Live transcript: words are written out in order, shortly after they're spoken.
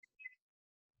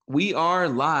We are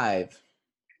live.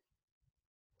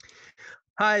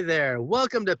 Hi there.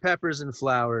 Welcome to Peppers and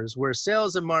Flowers, where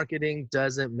sales and marketing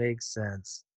doesn't make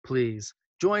sense. Please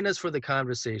join us for the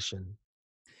conversation.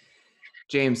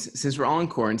 James, since we're all in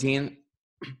quarantine,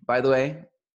 by the way,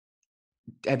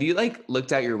 have you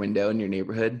looked out your window in your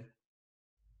neighborhood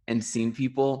and seen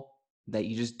people that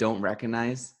you just don't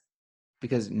recognize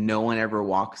because no one ever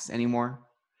walks anymore?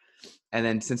 And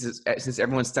then since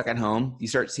everyone's stuck at home, you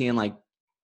start seeing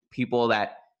people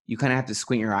that you kind of have to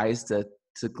squint your eyes to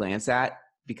glance at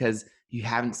because you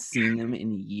haven't seen them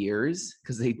in years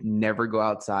because they never go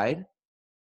outside,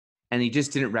 and you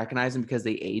just didn't recognize them because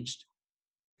they aged.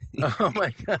 Oh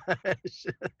my gosh.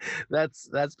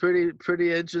 That's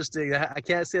pretty interesting. I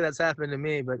can't say that's happened to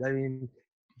me, but I mean,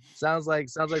 sounds like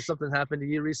something happened to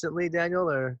you recently,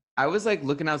 Daniel, or I was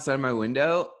looking outside my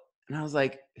window and I was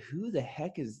like, who the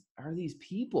heck are these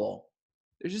people?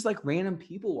 There's just random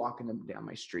people walking them down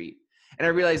my street. And I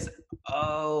realized,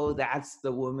 oh, that's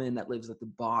the woman that lives at the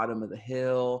bottom of the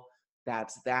hill.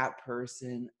 That's that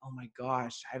person. Oh my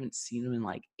gosh, I haven't seen them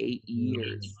in 8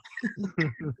 years.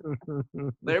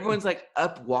 But everyone's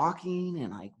up walking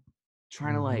and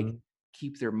trying to Mhm.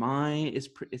 keep their mind.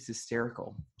 It's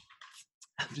hysterical.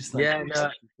 I'm just Yeah,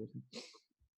 no,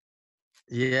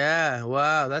 yeah,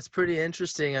 wow, that's pretty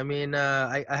interesting. I mean,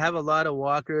 I have a lot of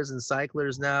walkers and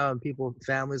cyclers now, and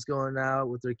families going out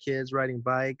with their kids riding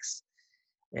bikes.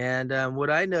 And what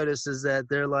I notice is that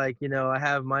they're like, I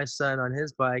have my son on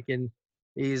his bike, and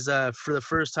he's for the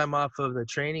first time off of the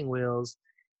training wheels,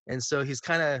 and so he's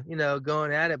kind of,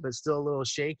 going at it, but still a little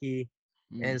shaky.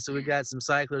 Mm. And so we got some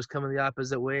cyclers coming the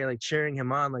opposite way, like cheering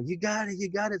him on, like, you got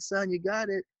it, son, you got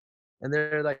it. And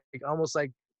they're like almost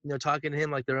like talking to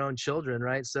him like their own children,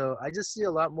 right? So I just see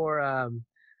a lot more of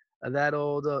that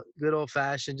old good old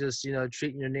fashioned, just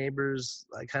treating your neighbors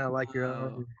like kind of like your Oh,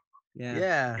 own. yeah.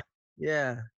 Yeah,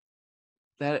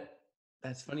 yeah.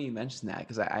 That's funny you mentioned that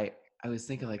because I was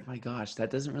thinking my gosh, that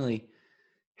doesn't really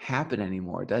happen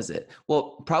anymore, does it?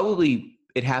 Well, probably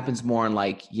it happens more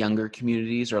in younger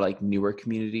communities or newer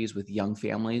communities with young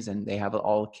families, and they have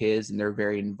all kids and they're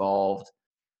very involved.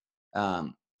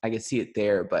 I can see it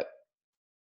there, but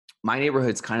my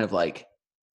neighborhood's kind of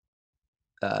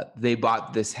they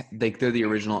bought this, they're the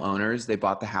original owners. They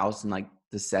bought the house in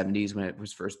the 70s when it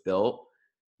was first built.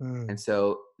 And Mm.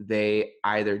 so they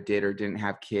either did or didn't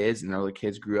have kids, and all the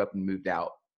kids grew up and moved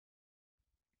out.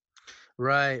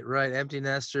 Right, right. Empty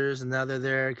nesters, and now they're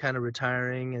there, kind of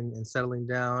retiring and settling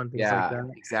down, things like Yeah,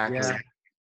 that. exactly. Yeah,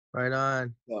 right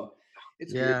on. So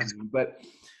it's weird, Yeah. but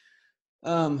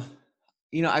um,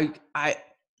 you know,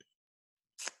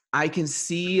 I can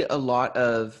see a lot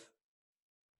of.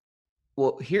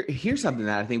 Well, here's something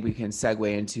that I think we can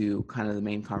segue into kind of the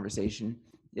main conversation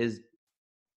is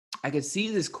I could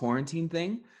see this quarantine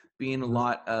thing being a Mhm.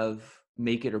 lot of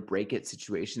make it or break it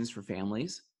situations for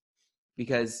families.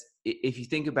 Because if you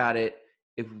think about it,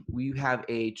 if we have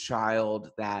a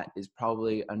child that is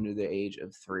probably under the age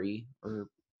of 3 or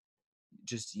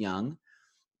just young,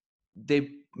 they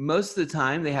most of the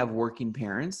time they have working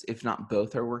parents, if not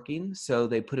both are working, so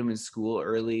they put them in school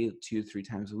early 2 3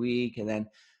 times a week, and then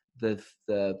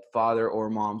the father or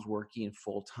mom's working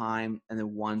full time, and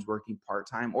then one's working part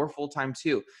time or full time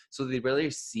too, so they rarely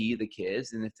see the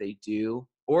kids. And if they do,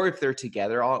 or if they're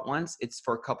together all at once, it's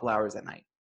for a couple hours at night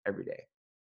every day.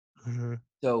 Mhm.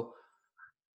 So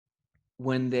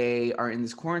when they are in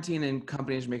this quarantine and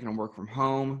companies are making them work from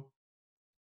home,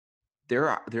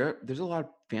 there's a lot of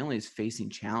families facing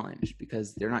challenge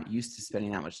because they're not used to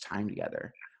spending that much time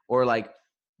together. Or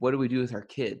what do we do with our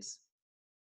kids?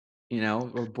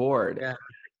 We're bored. Yeah.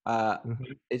 Uh,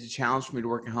 Mhm. it's a challenge for me to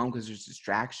work at home because there's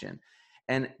distraction.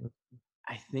 And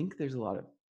I think there's a lot of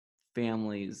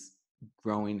families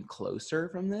growing closer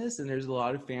from this, and there's a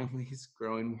lot of families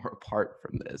growing more apart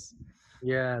from this.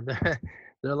 Yeah,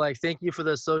 they're like, "Thank you for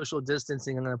the social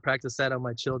distancing. I'm gonna practice that on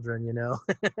my children," you know?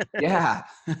 Yeah.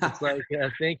 It's like,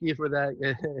 "Thank you for that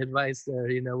advice there,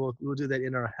 we'll do that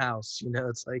in our house,"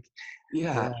 It's like,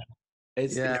 Yeah. yeah,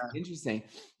 It's yeah. interesting.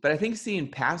 But I think seeing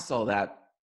past all that,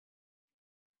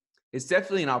 it's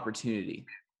definitely an opportunity.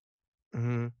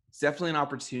 Mhm. It's definitely an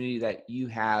opportunity that you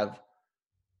have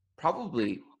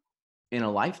probably in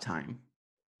a lifetime,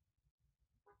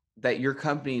 that your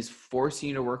company is forcing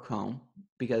you to work home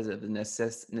because of the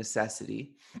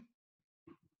necessity.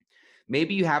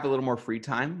 Maybe you have a little more free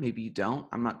time. Maybe you don't.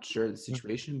 I'm not sure of the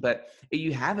situation, but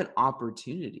you have an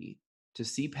opportunity to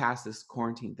see past this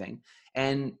quarantine thing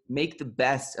and make the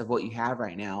best of what you have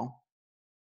right now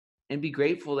and be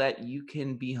grateful that you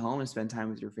can be home and spend time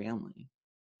with your family.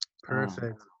 Um,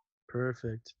 Perfect,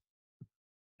 perfect.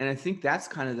 and I think that's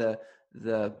kind of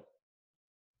the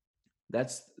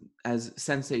that's, as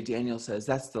Sensei Daniel says,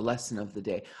 that's the lesson of the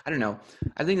day. I don't know.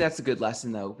 I think that's a good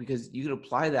lesson though, because you can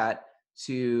apply that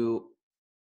to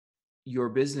your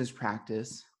business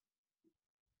practice,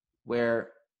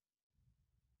 where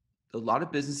a lot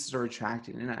of businesses are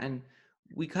attracting, and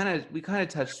we kind of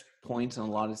touch points on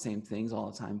a lot of the same things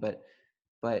all the time, but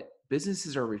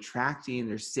businesses are retracting,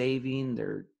 they're saving,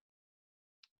 they're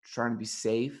trying to be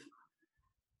safe,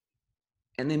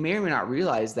 and they may or may not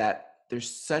realize that there's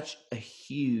such a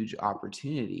huge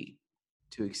opportunity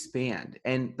to expand,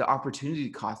 and the opportunity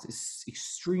cost is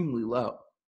extremely low.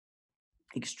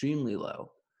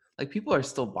 Like, people are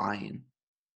still buying,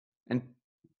 and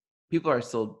people are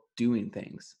still doing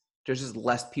things. There's just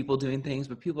less people doing things,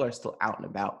 but people are still out and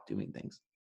about doing things.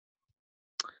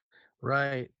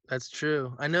 Right, that's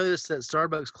true. I noticed that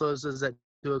Starbucks closes at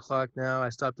 2 o'clock now. I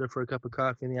stopped there for a cup of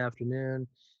coffee in the afternoon,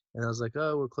 and I was like,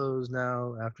 "Oh, we're closed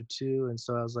now after 2." And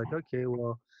so I was like, "Okay,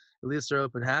 well, at least they're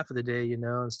open half of the day,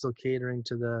 and still catering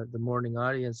to the morning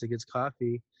audience that gets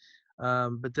coffee."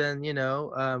 But then,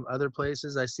 other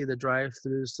places I see the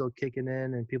drive-through still kicking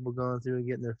in and people going through and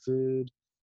getting their food.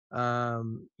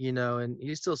 And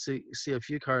you still see a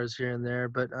few cars here and there,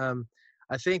 but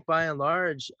I think by and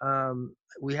large,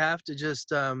 we have to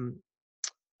just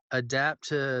adapt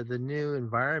to the new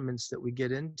environments that we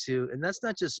get into. And that's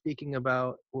not just speaking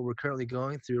about what we're currently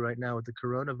going through right now with the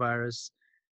coronavirus.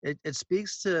 It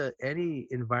speaks to any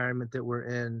environment that we're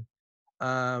in.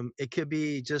 It could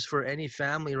be just for any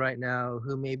family right now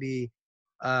who may be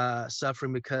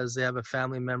suffering because they have a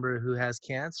family member who has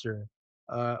cancer,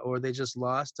 or they just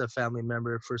lost a family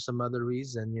member for some other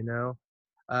reason,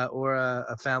 or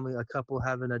a family, a couple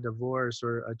having a divorce,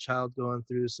 or a child going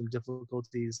through some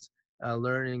difficulties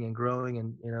learning and growing,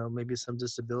 and maybe some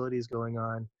disabilities going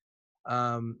on.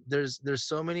 There's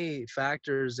so many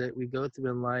factors that we go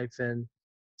through in life, and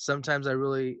sometimes I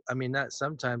mean, not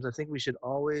sometimes, I think we should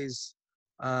always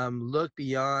look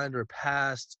beyond or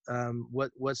past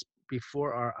what's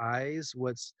before our eyes,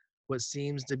 what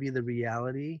seems to be the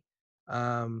reality,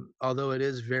 although it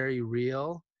is very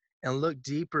real, and look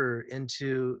deeper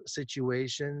into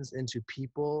situations, into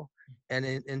people, and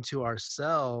into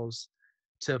ourselves,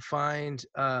 to find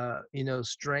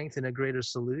strength and a greater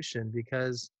solution.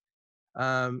 Because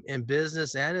in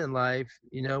business and in life,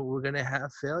 we're going to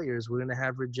have failures, we're going to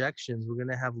have rejections, we're going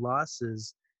to have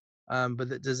losses.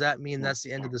 But does that mean that's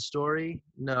the end of the story?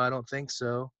 No, I don't think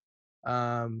so.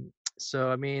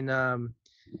 So I mean,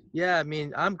 yeah, I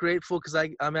mean, I'm grateful because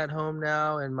I'm at home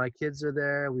now and my kids are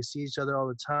there. We see each other all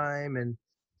the time, and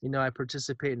I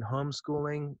participate in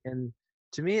homeschooling. And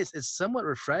to me, it's somewhat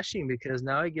refreshing because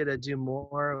now I get to do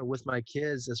more with my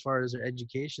kids as far as their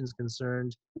education is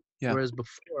concerned. Yeah. Whereas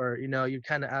before, you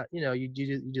kind of, you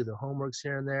do the homeworks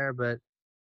here and there, but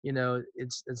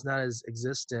it's not as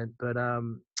existent.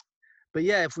 But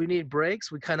yeah, if we need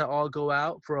breaks, we kind of all go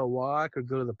out for a walk or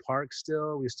go to the park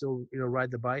still. We still,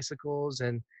 ride the bicycles,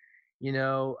 and,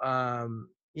 the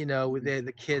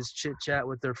kids chit chat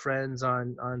with their friends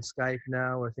on Skype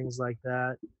now or things like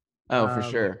that. Oh, for Um,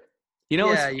 sure. You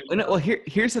know, yeah, well,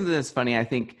 here's something that's funny. I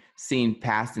think seeing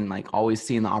past and like always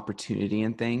seeing the opportunity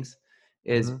in things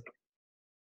is, mhm,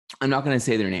 I'm not going to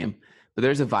say their name, but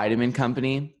there's a vitamin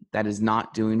company that is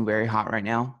not doing very hot right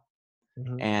now,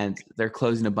 mhm, and they're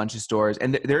closing a bunch of stores,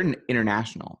 and they're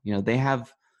international. They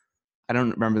have, I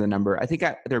don't remember the number. I think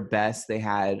at their best they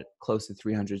had close to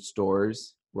 300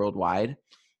 stores worldwide,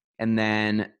 and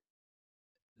then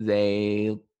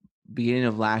they, beginning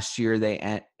of last year,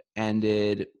 they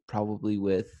ended probably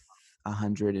with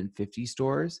 150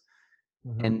 stores,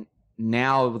 mhm, and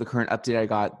now with the current update I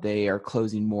got, they are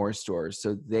closing more stores,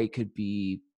 so they could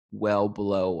be well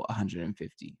below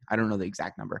 150. I don't know the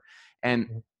exact number, and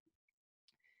mhm.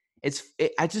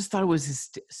 I just thought it was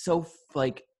just so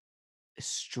like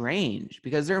strange,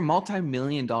 because they're a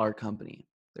multi-million-dollar company.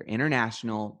 They're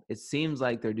international. It seems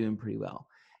like they're doing pretty well,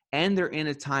 and they're in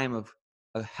a time of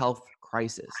a health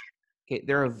crisis. Okay,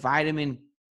 they're a vitamin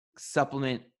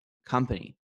supplement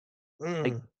company.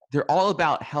 Like, Mm, they're all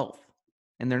about health,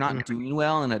 and they're mm, not doing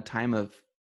well in a time of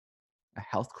a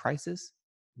health crisis.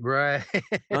 right.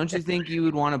 Don't you think you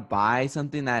would want to buy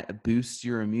something that boosts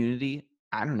your immunity?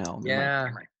 I don't know. Yeah.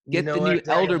 You Get know the what, new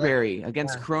Daniel? elderberry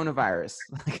against Yeah, coronavirus.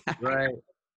 right.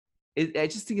 I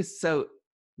just think it's so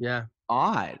Yeah,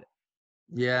 odd.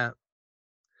 yeah.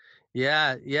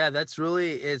 Yeah, that's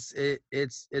really, it's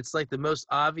like the most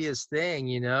obvious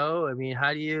thing, I mean,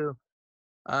 how do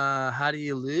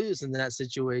you lose in that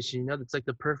situation? It's like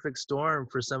the perfect storm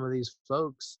for some of these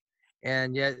folks,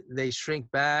 and yet they shrink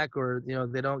back, or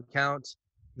they don't count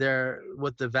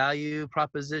what the value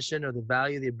proposition or the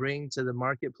value they bring to the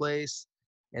marketplace,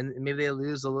 and maybe they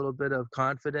lose a little bit of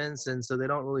confidence, and so they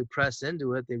don't really press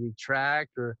into it. They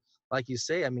retract, or like you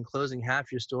say, I mean, closing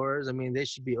half your stores. I mean, they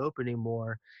should be opening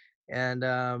more. And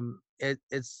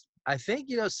it's I think,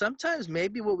 sometimes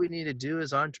maybe what we need to do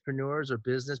as entrepreneurs or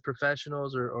business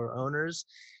professionals or owners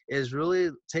is really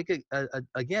take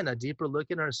again a deeper look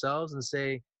at ourselves and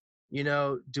say,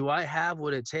 do I have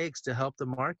what it takes to help the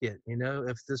market?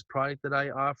 If this product that I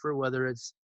offer, whether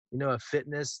it's, a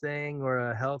fitness thing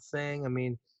or a health thing, I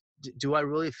mean, do I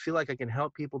really feel like I can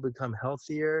help people become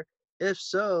healthier? If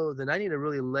so, then I need to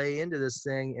really lay into this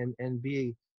thing and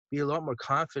be a lot more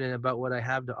confident about what I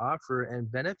have to offer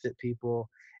and benefit people.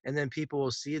 And then people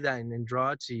will see that and then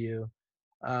draw to you.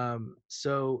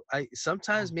 So I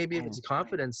sometimes Oh, maybe if man.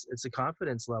 it's a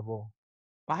confidence level.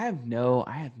 I have no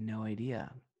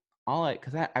idea.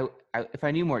 Because if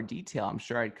I knew more detail, I'm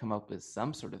sure I'd come up with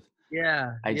some sort of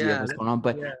Yeah, idea of yeah, what's going on.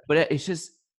 But yeah. it's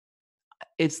just,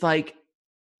 it's like,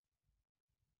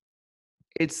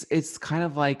 it's kind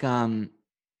of like, you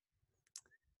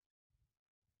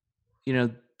know,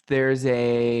 there's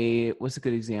what's a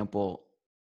good example?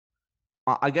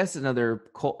 I guess another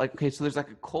cold, like, okay, so there's like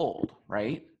a cold,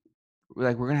 right?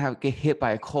 Like we're gonna get hit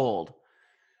by a cold,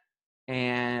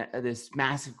 and this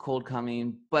massive cold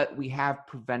coming, but we have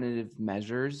preventative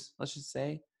measures, let's just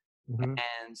say, Hmm.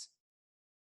 and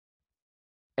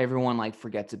everyone like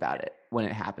forgets about it when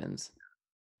it happens.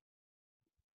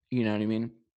 You know what I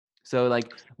mean? So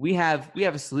like we have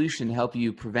a solution to help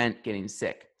you prevent getting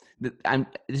sick. This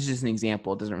is just an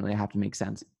example. It doesn't really have to make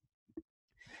sense.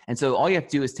 And so all you have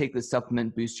to do is take this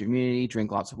supplement, boost your immunity,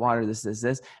 drink lots of water, this.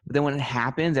 But then when it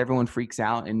happens, everyone freaks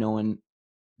out and no one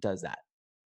does that.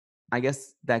 I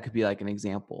guess that could be like an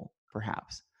example,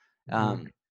 perhaps. Hmm. Um,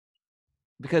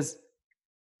 because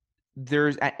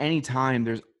there's at any time,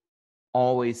 there's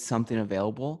always something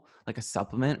available, like a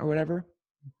supplement or whatever,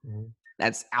 Hmm.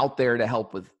 that's out there to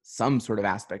help with some sort of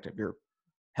aspect of your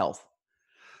health.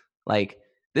 Like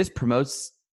this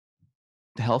promotes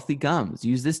healthy gums.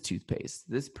 Use this toothpaste.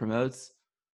 This promotes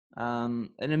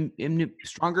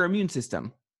stronger immune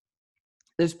system.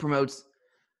 This promotes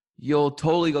you'll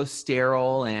totally go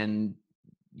sterile and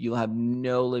you'll have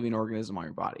no living organism on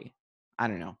your body. I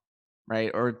don't know, right?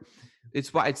 Or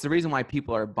it's the reason why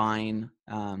people are buying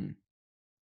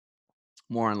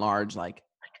more and large like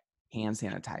hand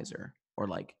sanitizer or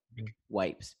like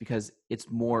wipes, because it's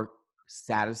more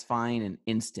satisfying and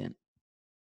instant.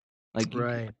 Like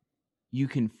Right. you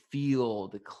can feel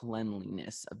the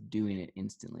cleanliness of doing it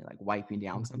instantly, like wiping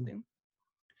down Hmm. something.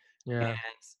 Yeah.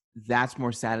 And that's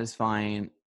more satisfying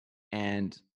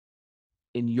and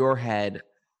in your head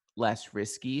less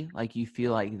risky. Like you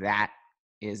feel like that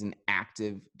is an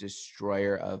active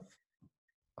destroyer of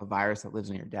a virus that lives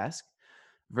on your desk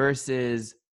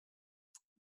versus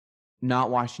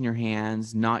not washing your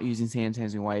hands, not using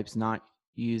sanitizing wipes, not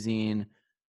using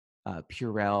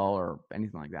Purell or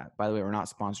anything like that. By the way, we're not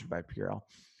sponsored by Purell.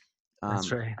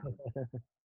 That's Um, right.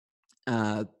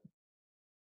 uh,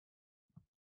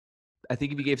 I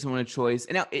think if you gave someone a choice,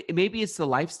 and now maybe it's the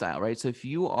lifestyle, right? So if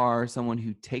you are someone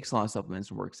who takes a lot of supplements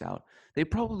and works out, they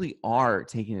probably are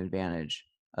taking advantage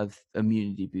of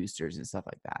immunity boosters and stuff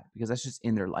like that because that's just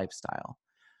in their lifestyle,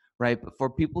 right? But for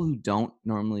people who don't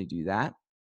normally do that,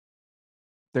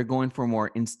 they're going for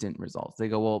more instant results. They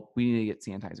go, well, we need to get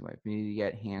sanitizer wipe. We need to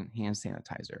get hand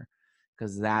sanitizer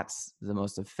because that's the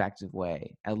most effective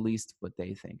way, at least what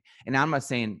they think. And I'm not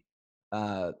saying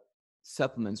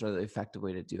supplements are the effective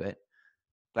way to do it,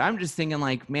 but I'm just thinking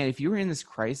like, man, if you were in this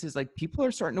crisis, like people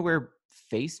are starting to wear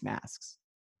face masks.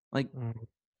 Like Mhm.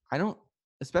 I don't,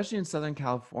 especially in Southern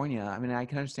California. I mean, I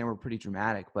can understand we're pretty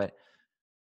dramatic, but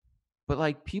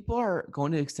like people are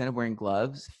going to the extent of wearing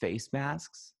gloves, face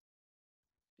masks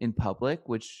in public,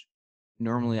 which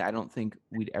normally Mhm. I don't think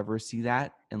we'd ever see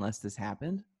that unless this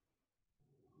happened.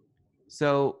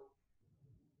 So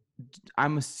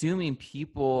I'm assuming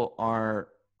people are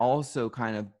also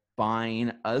kind of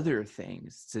buying other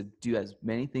things to do as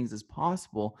many things as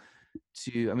possible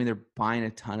I mean, they're buying a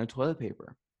ton of toilet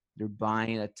paper. They're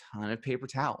buying a ton of paper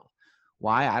towel.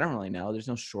 Why? I don't really know. There's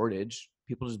no shortage.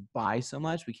 People just buy so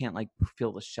much. We can't like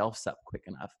fill the shelves up quick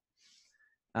enough.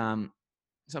 Um,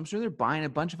 so I'm sure they're buying a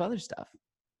bunch of other stuff.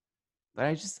 But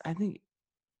I think,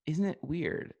 isn't it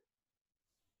weird?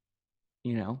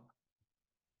 You know,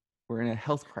 we're in a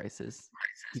health crisis.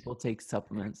 People take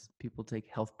supplements, people take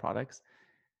health products,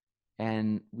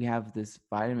 and we have this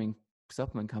vitamin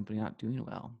supplement company not doing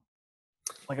well.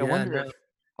 Like Yeah, no.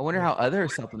 I wonder Yeah. how other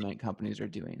supplement companies are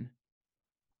doing.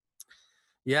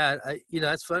 Yeah,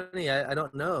 that's funny. I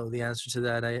don't know the answer to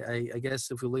that. I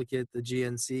guess if we look at the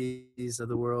GNCs of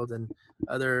the world and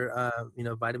other,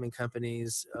 vitamin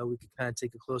companies, we could kind of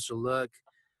take a closer look.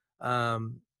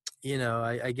 Um,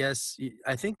 I guess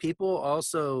I think people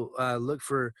also look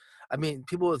for. I mean,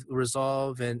 people with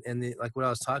resolve and like what I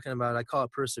was talking about, I call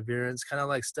it perseverance, kind of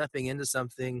like stepping into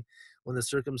something when the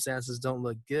circumstances don't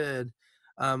look good.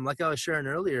 Like I was sharing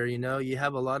earlier, you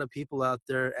have a lot of people out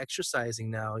there exercising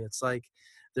now. It's like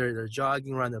they're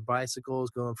jogging around their bicycles,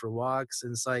 going for walks,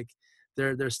 and it's like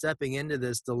they're stepping into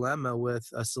this dilemma with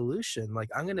a solution. Like,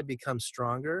 I'm going to become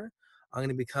stronger, I'm going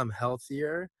to become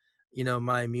healthier,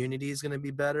 my immunity is going to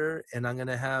be better, and I'm going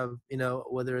to have,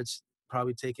 whether it's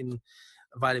probably taking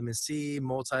vitamin C,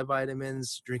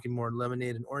 multivitamins, drinking more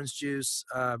lemonade and orange juice,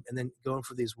 and then going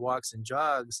for these walks and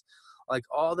jogs. Like,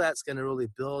 all that's going to really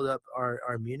build up our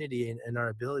immunity and our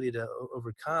ability to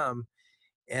overcome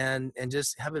and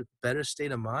just have a better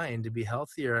state of mind to be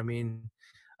healthier. I mean,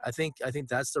 I think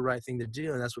that's the right thing to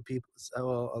do, and that's what a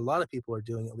lot of people are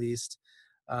doing, at least,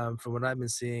 from what I've been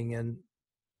seeing. And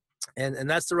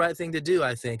that's the right thing to do.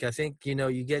 I think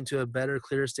you get into a better,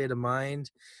 clearer state of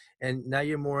mind, and now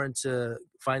you're more into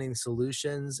finding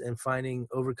solutions and finding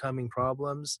overcoming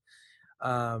problems.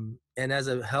 And as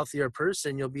a healthier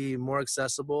person, you'll be more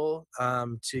accessible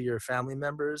to your family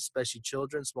members, especially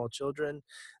children, small children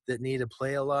that need to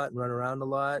play a lot and run around a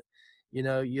lot.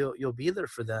 You'll be there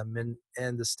for them,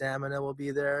 and the stamina will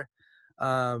be there.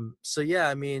 So yeah,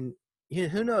 I mean,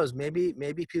 who knows? Maybe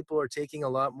people are taking a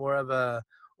lot more of a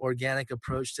organic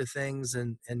approach to things,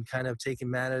 and kind of taking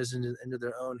matters into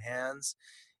their own hands.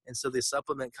 And so the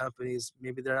supplement companies,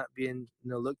 maybe they're not being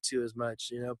looked to as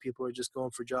much. People are just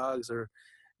going for jogs or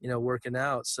working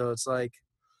out. So it's like,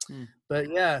 Hmm. but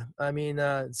yeah, I mean,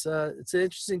 it's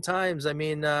interesting times. I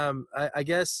mean, I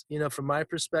guess from my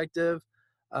perspective,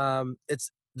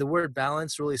 it's the word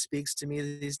balance really speaks to me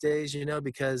these days.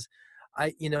 Because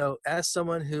as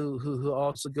someone who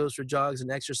also goes for jogs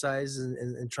and exercises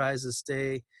and tries to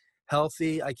stay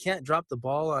healthy, I can't drop the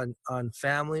ball on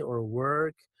family or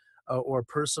work, or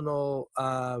personal,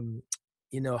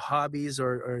 hobbies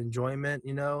or enjoyment.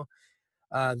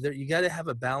 There, you got to have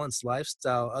a balanced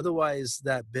lifestyle. Otherwise,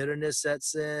 that bitterness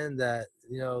sets in.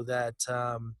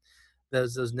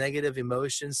 Those negative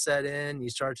emotions set in. You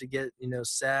start to get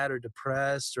sad or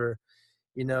depressed, or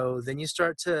then you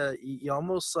start to you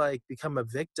almost like become a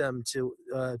victim to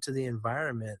the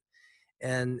environment,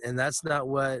 and that's not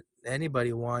what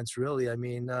anybody wants, really. I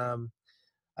mean,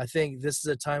 I think this is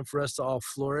a time for us to all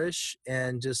flourish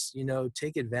and just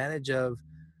take advantage of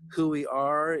who we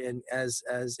are, and as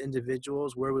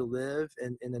individuals, where we live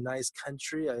in a nice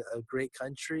country, a great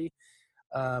country,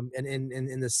 and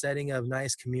in the setting of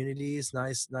nice communities,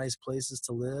 nice places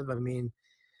to live. I mean,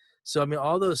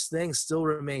 all those things still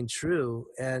remain true,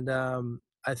 and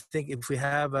I think if we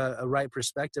have a right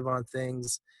perspective on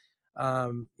things,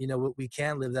 we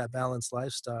can live that balanced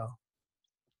lifestyle.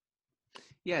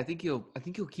 Yeah, I think you'll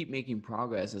keep making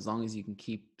progress as long as you can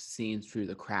keep seeing through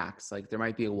the cracks. Like there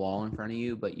might be a wall in front of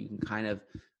you, but you can kind of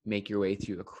make your way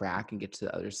through a crack and get to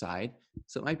the other side.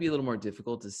 So it might be a little more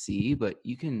difficult to see, but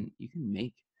you can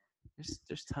make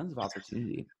there's tons of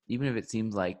opportunity, even if it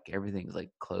seems like everything's like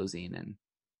closing and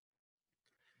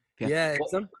yeah. Yeah,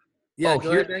 Well, yeah. oh,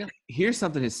 Go ahead, Daniel. here's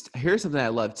something I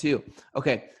love too.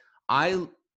 Okay, I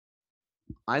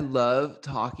I love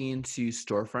talking to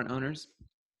storefront owners.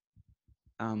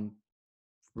 Um,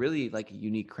 really like a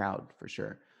unique crowd for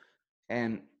sure.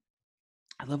 And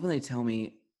I love when they tell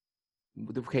me,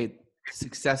 okay,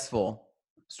 successful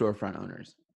storefront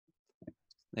owners.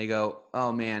 They go,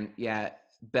 "Oh man, yeah,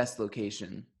 best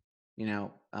location." You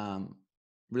know,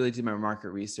 really do my market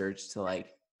research to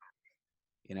like,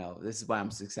 this is why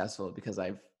I'm successful because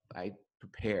I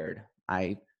prepared.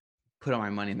 I put all my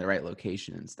money in the right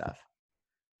location and stuff.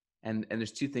 And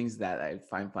there's two things that I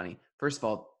find funny. First of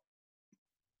all,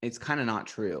 it's kind of not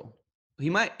true. They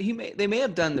may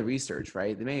have done the research,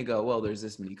 right? They may go, well, there's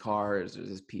this many cars, there's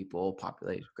this people,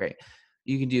 population, great.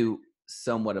 You can do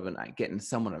somewhat of getting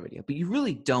somewhat of an idea, but you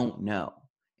really don't know.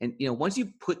 And once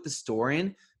you put the store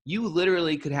in, you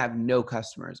literally could have no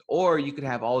customers, or you could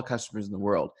have all the customers in the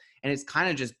world, and it's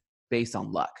kind of just based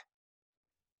on luck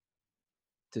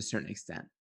to a certain extent.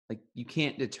 Like you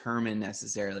can't determine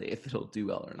necessarily if it'll do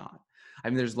well or not. I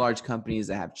mean, there's large companies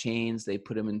that have chains, they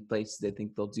put them in places they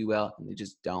think they'll do well, and they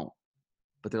just don't.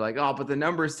 But they're like, oh, but the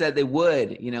numbers said they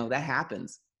would. That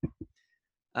happens.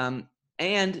 Um,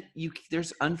 and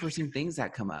there's unforeseen things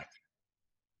that come up,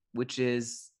 which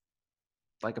is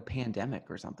like a pandemic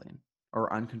or something,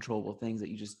 or uncontrollable things that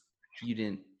you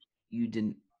didn't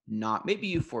not, maybe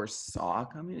you foresaw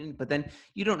coming, but then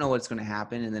you don't know what's going to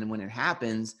happen. And then when it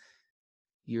happens,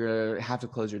 you have to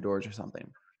close your doors or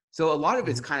something. So a lot of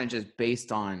it's Mhm. kind of just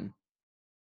based on,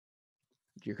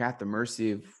 you're at the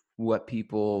mercy of what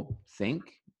people think,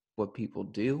 what people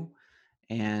do,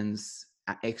 and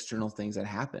external things that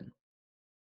happen.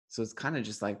 So it's kind of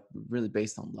just like really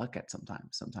based on luck at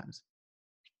sometimes.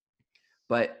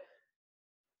 But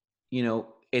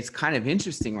it's kind of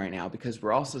interesting right now because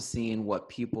we're also seeing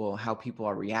how people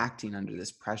are reacting under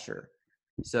this pressure.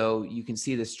 So you can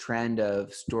see this trend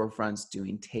of storefronts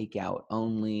doing takeout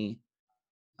only.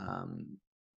 Um,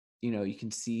 you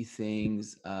can see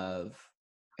things of,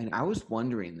 and I was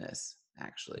wondering this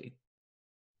actually,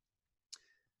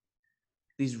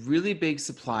 these really big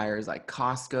suppliers like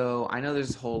Costco. I know there's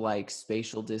this whole like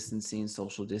spatial distancing,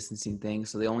 social distancing thing.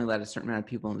 So they only let a certain amount of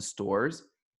people in the stores,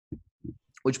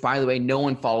 which by the way, no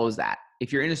one follows that.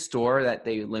 If you're in a store that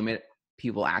they limit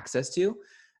people access to,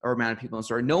 or amount of people in the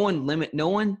store, no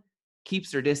one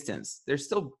keeps their distance. They're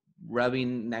still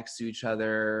rubbing next to each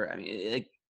other. I mean, like,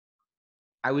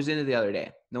 I was in it the other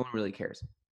day. No one really cares.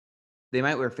 They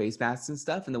might wear face masks and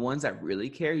stuff, and the ones that really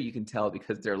care, you can tell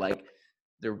because they're like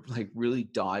really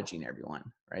dodging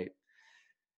everyone, right?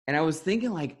 And I was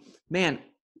thinking like, man,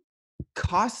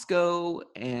 Costco,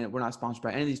 and we're not sponsored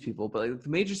by any of these people, but like the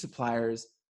major suppliers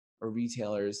or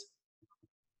retailers,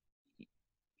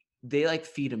 they like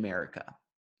feed America,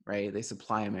 right? They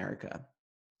supply America.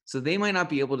 So they might not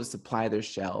be able to supply their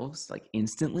shelves like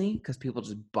instantly because people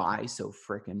just buy so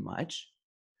freaking much,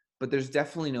 but there's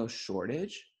definitely no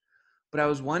shortage. But I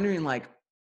was wondering like,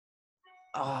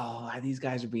 oh, these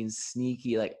guys are being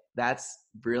sneaky. Like, that's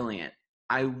brilliant.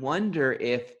 I wonder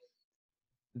if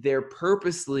they're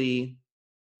purposely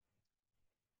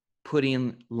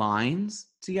putting lines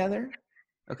together.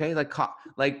 Okay,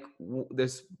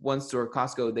 this one store,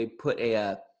 Costco, they put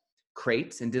a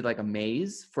crates and did like a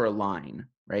maze for a line,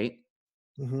 right?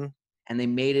 Mm-hmm. And they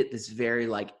made it this very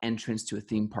like entrance to a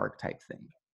theme park type thing.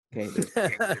 Okay,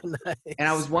 and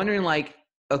I was Nice. wondering like,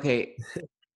 okay,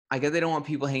 I guess they don't want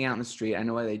people hanging out in the street. I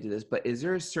know why they do this, but is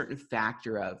there a certain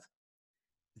factor of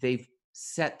they've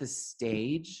set the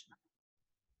stage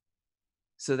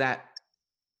so that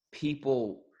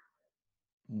people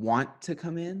want to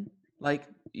come in? Like,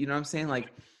 you know what I'm saying? Like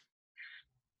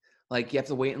you have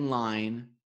to wait in line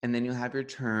and then you'll have your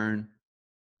turn.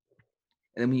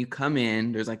 And then when you come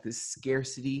in, there's like this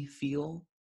scarcity feel.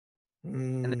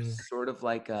 And Mm. there's sort of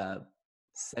like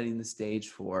setting the stage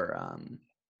for,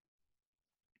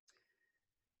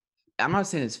 I'm not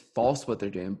saying it's false what they're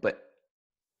doing, but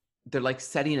they're like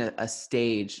setting a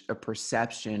stage, a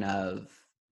perception of,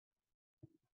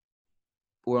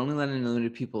 we're only letting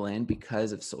limited people in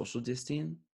because of social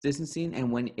distancing.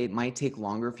 And when it might take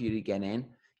longer for you to get in,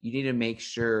 you need to make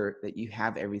sure that you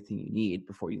have everything you need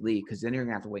before you leave, because then you're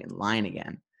gonna have to wait in line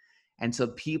again. And so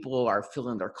people are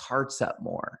filling their carts up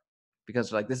more because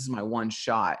they're like, this is my one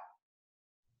shot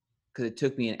because it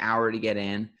took me an hour to get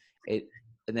in.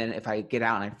 And then if I get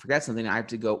out and I forget something, I have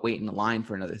to go wait in the line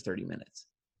for another 30 minutes.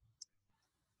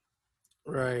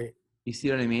 Right. You see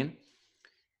what I mean?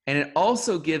 And it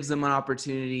also gives them an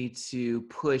opportunity to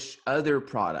push other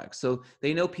products. So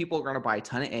they know people are going to buy a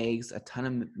ton of eggs, a ton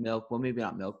of milk. Well, maybe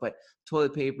not milk, but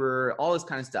toilet paper, all this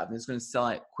kind of stuff. And it's going to sell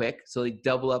it quick. So they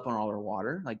double up on all their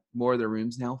water. Like more of their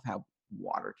rooms now have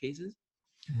water cases.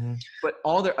 Mm-hmm. But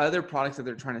all their other products that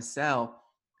they're trying to sell,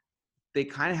 they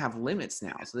kind of have limits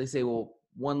now. So they say, well,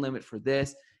 one limit for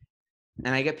this.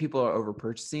 And I get people are over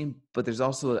purchasing, but there's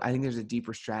also, I think there's a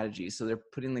deeper strategy. So they're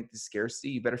putting like the scarcity.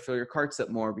 You better fill your carts up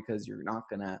more because you're not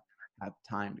going to have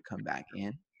time to come back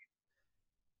in.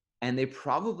 And they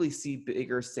probably see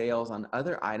bigger sales on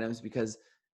other items because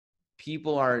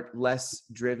people are less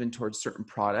driven towards certain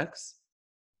products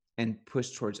and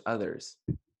push towards others.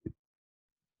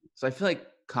 So I feel like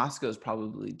Costco is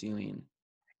probably doing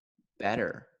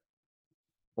better,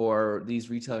 or these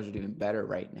retailers are doing better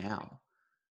right now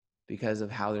because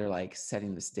of how they're like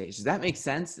setting the stage. Does that make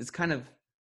sense? It's kind of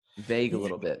vague a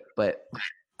little bit, but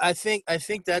I think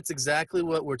that's exactly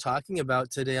what we're talking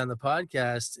about today on the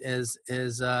podcast is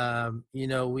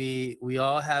we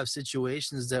all have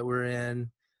situations that we're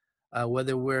in,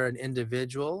 whether we're an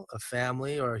individual, a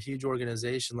family, or a huge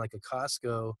organization like a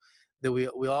Costco, that we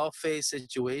all face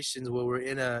situations where we're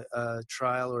in a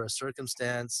trial or a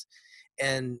circumstance,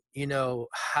 and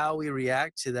how we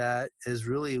react to that is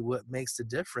really what makes the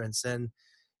difference. And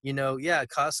yeah,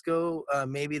 Costco,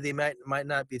 maybe they might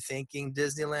not be thinking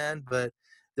Disneyland, but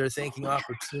they're thinking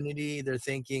opportunity. They're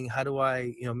thinking, how do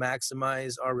I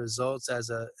maximize our results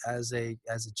as a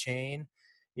chain.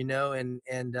 and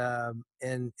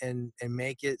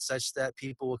make it such that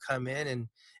people will come in and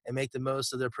make the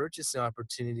most of their purchasing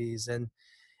opportunities,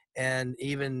 and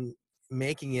even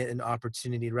making it an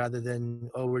opportunity rather than,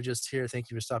 oh, we're just here,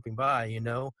 thank you for stopping by,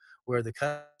 where the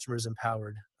customer is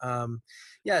empowered.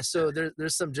 Yeah, so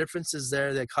there's some differences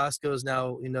there that Costco is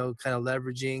now, kind of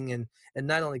leveraging, and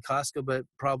not only Costco, but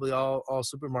probably all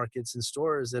supermarkets and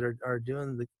stores that are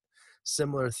doing the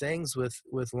similar things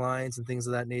with lines and things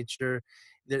of that nature.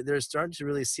 They're starting to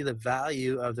really see the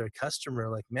value of their customer.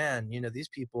 Like, man, these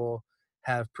people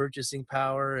have purchasing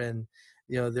power, and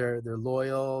they're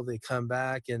loyal, they come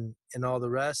back, and all the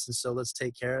rest, and so let's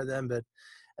take care of them, but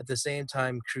at the same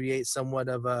time create somewhat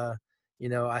of a,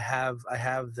 I have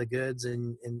the goods,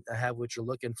 and I have what you're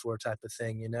looking for type of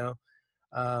thing.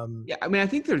 um Yeah, I mean, I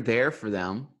think they're there for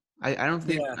them. I don't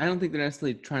think yeah. I don't think they're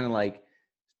necessarily trying to like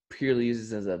purely use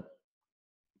this as a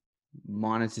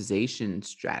monetization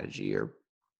strategy or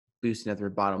boosting up their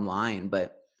bottom line.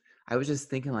 But I was just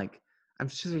thinking, like, I'm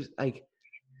sure there's like,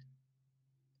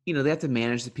 they have to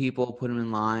manage the people, put them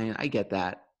in line. I get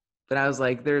that. But I was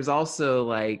like, there's also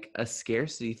like a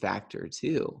scarcity factor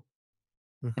too,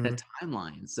 and Hmm. a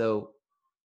timeline. So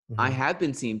I Hmm. have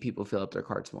been seeing people fill up their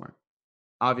carts more,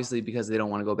 obviously, because they don't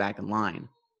want to go back in line,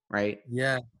 right?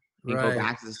 Yeah, And go right.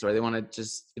 back to the store. They want to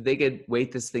just, if they could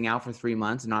wait this thing out for 3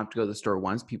 months and not have to go to the store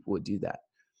once, people would do that.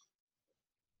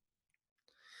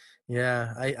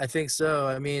 Yeah, I think so.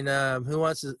 I mean, who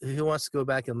wants to go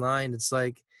back in line? It's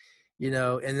like,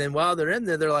 and then while they're in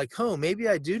there, they're like, oh, maybe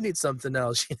I do need something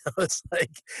else. It's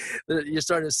like you're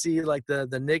starting to see like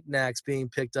the knickknacks being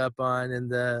picked up on, and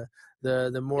the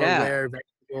more Yeah. rare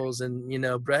vegetables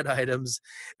and bread items.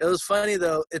 It was funny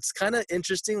though. It's kind of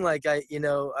interesting. Like I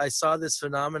saw this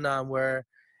phenomenon where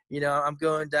I'm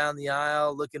going down the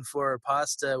aisle looking for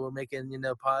pasta. We're making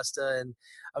pasta, and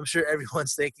I'm sure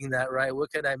everyone's thinking that, right?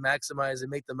 What can I maximize and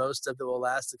make the most of that will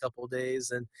last a couple of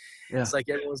days? And Yeah. it's like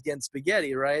everyone's getting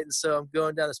spaghetti, right? And so I'm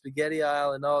going down the spaghetti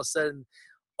aisle, and all of a sudden,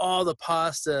 all the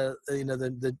pasta,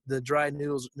 the dry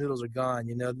noodles are gone.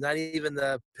 Not even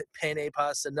the penne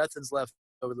pasta, nothing's left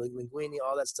over. The linguine,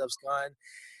 all that stuff's gone.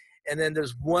 And then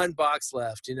there's one box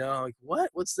left. I'm like, what?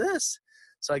 What's this?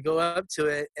 So I go up to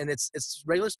it, and it's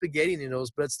regular spaghetti noodles,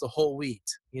 but it's the whole wheat.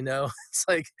 It's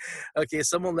like, okay,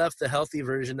 someone left the healthy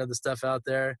version of the stuff out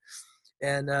there,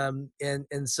 and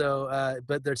so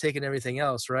but they're taking everything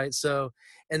else, right? So,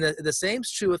 and the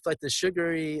same's true with like the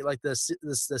sugary, like the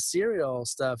cereal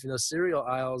stuff, cereal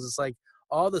aisles. It's like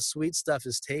all the sweet stuff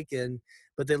is taken,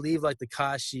 but they leave like the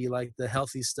kashi, like the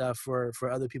healthy stuff for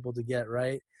other people to get,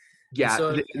 right? And Yeah.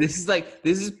 so This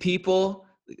is people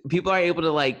are able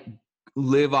to like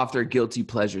live off their guilty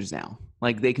pleasures now.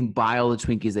 Like they can buy all the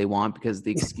Twinkies they want because the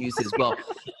excuse is, well,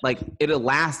 like it'll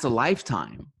last a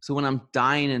lifetime. So when I'm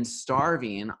dying and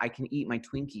starving, I can eat my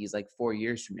Twinkies like 4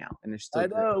 years from now and they're still I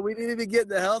good. know we need to be getting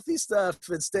the healthy stuff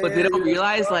and But they stay, don't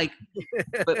realize like,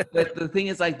 I but the thing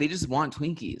is like they just want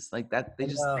Twinkies. Like that know, they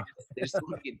just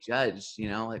want to get judged,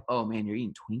 like, oh man, you're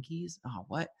eating Twinkies? Oh,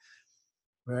 what?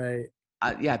 right?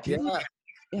 Yeah,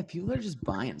 Yeah. people are just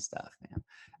buying stuff, man.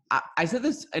 I said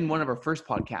this in one of our first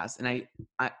podcasts, and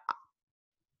I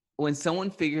when someone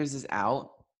figures this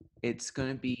out, it's going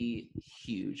to be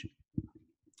huge.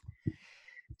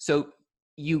 So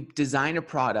you design a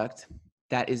product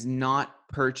that is not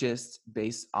purchased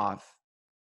based off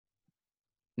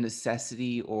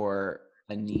necessity or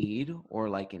a need or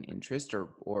like an interest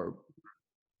or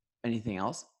anything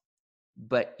else,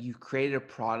 but you created a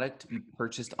product to be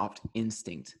purchased off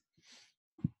instinct.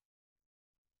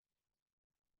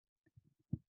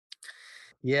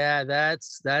 Yeah,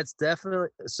 that's definitely,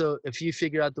 so if you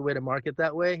figure out the way to market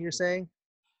that way, you're saying?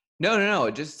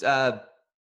 No. Just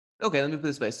okay, let me put it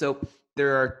this way. So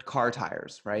there are car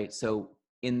tires, right? So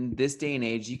in this day and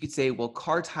age, you could say, well,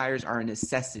 car tires are a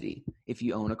necessity if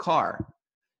you own a car.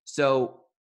 So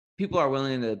people are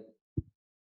willing to,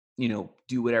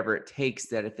 do whatever it takes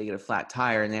that if they get a flat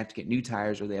tire and they have to get new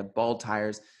tires or they have bald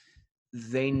tires,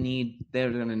 they're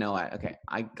going to know, okay,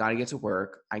 I got to get to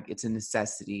work. It's a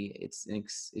necessity. It's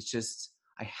just,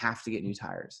 I have to get new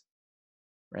tires,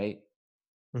 right?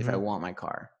 If I Hmm. want my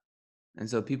car. And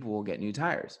so people will get new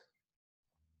tires.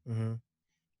 Hmm.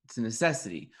 It's a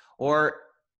necessity. Or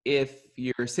if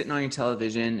you're sitting on your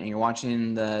television and you're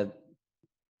watching the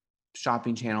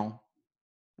shopping channel,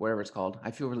 whatever it's called.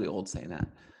 I feel really old saying that.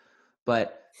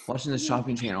 But watching the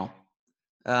shopping channel,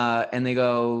 and they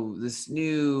go, this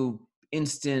new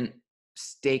instant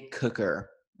steak cooker,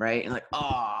 right? And like,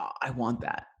 oh, I want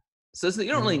that. So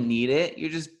you don't really Hmm. need it. You're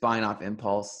just buying off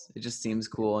impulse. It just seems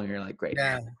cool. And you're like, great.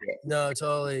 Yeah, no,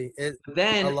 totally. But A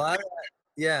then lot of,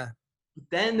 yeah.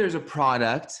 Then there's a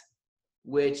product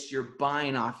which you're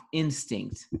buying off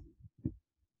instinct.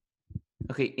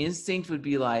 Okay, instinct would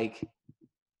be like,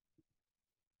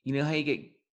 you know how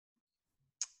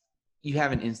you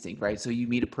have an instinct, right? So you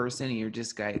meet a person and you're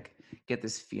just like, get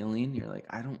this feeling. You're like,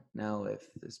 I don't know if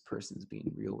this person's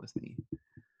being real with me.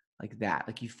 Like that.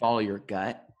 Like you follow your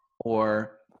gut,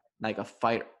 or like a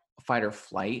fight or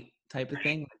flight type of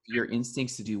thing. Your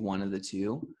instincts to do one of the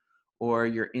two, or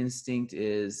your instinct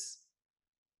is,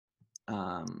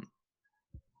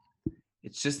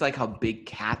 it's just like how big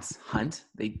cats hunt.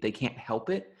 They can't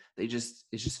help it. They just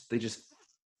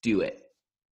do it.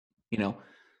 You know,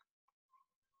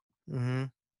 Mm-hmm.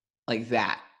 like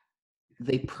that.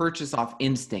 They purchase off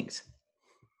instinct.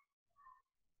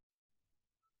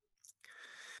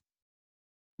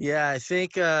 Yeah, I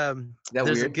think Is that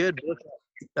there's a weird? good book.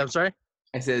 I'm sorry.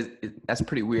 I said that's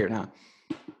pretty weird, huh?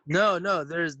 No,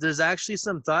 there's actually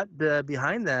some thought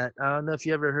behind that. I don't know if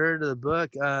you ever heard of the book.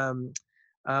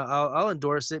 I'll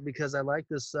endorse it because I like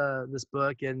this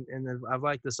book, and I've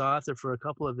liked this author for a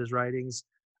couple of his writings.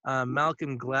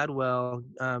 Malcolm Gladwell,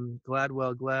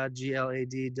 Gladwell.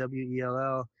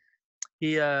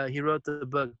 He wrote the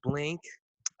book Blink.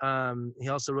 He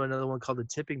also wrote another one called The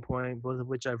Tipping Point, both of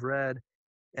which I've read,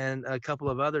 and a couple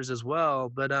of others as well.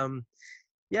 But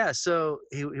yeah, so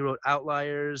he wrote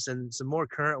Outliers and some more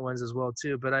current ones as well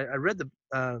too. But I read the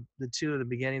two in the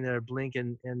beginning there, Blink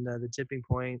and The Tipping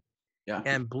Point. Yeah.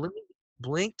 And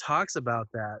Blink talks about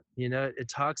that. You know, it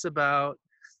talks about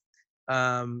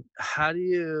how do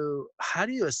you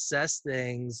assess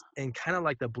things in kind of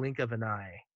like the blink of an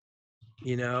eye.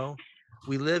 You know,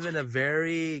 we live in a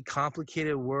very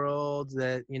complicated world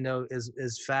that, you know,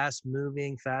 is fast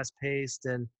moving, fast paced,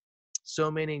 and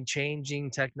so many changing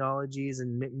technologies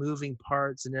and moving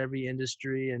parts in every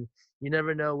industry, and you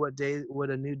never know what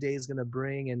a new day is going to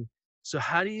bring. And so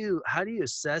how do you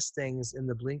assess things in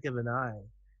the blink of an eye?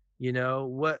 You know,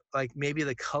 what, like maybe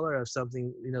the color of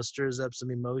something, you know, stirs up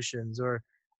some emotions, or,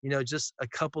 you know, just a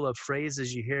couple of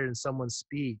phrases you hear in someone's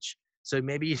speech. So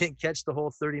maybe you didn't catch the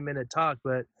whole 30-minute talk,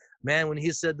 but man, when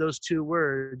he said those two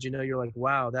words, you know, you're like,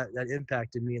 wow, that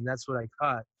impacted me, and that's what I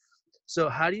caught. So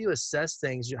how do you assess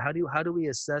things? How do we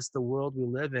assess the world we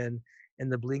live in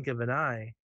the blink of an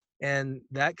eye? And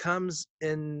that comes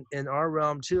in our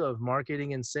realm too, of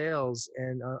marketing and sales,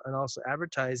 and also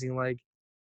advertising. Like,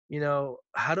 you know,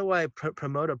 how do I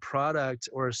promote a product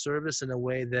or a service in a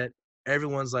way that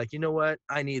everyone's like, you know what,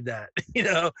 I need that. You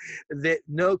know, that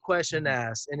no question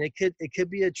asked. And it could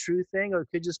be a true thing, or it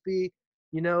could just be,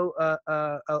 you know,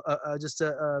 just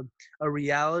a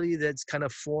reality that's kind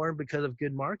of formed because of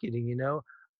good marketing. You know,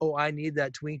 oh, I need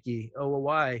that Twinkie. Oh, well,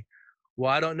 why?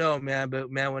 Well, I don't know, man,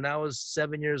 but man, when I was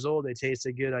 7 years old, they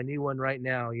tasted good. I need one right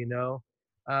now. You know,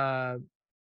 uh,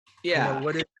 you know Yeah.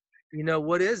 what is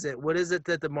what is it,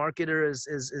 that the marketer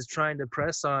is trying to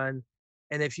press on?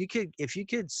 And if you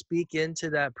could speak into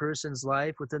that person's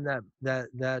life within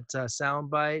that sound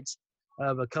bite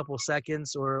of a couple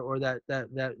seconds, or that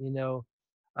you know,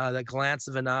 that glance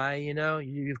of an eye, you know,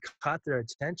 you've caught their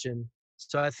attention.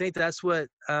 So I think that's what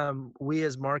we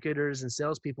as marketers and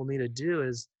salespeople need to do,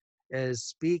 is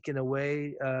speak in a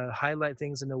way, highlight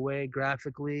things in a way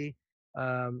graphically,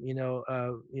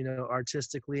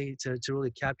 artistically, to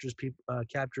really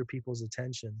capture people's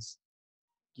attentions.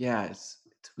 Yeah, it's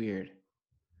weird.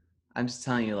 I'm just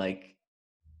telling you, like,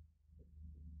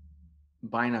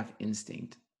 buying off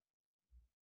instinct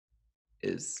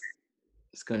is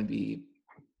going to be,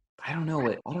 I don't know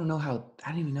how, I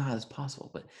don't even know how that's possible,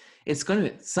 but it's going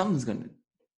to, something's going to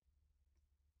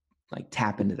like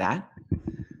tap into that.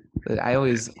 But I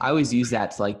always use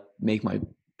that to like make my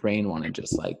brain want to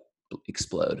just like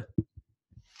explode.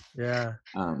 Yeah.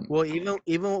 Well, even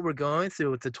what we're going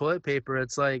through with the toilet paper,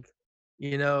 it's like,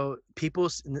 you know, people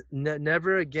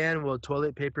never again will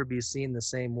toilet paper be seen the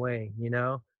same way. You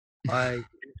know, like,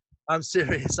 I'm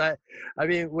serious. I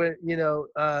mean, when, you know,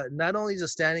 not only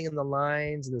just standing in the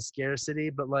lines and the scarcity,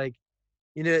 but like,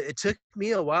 you know, it took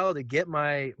me a while to get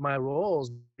my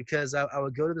rolls, because I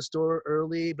would go to the store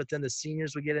early, but then the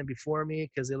seniors would get in before me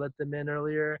because they let them in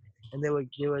earlier, and they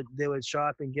would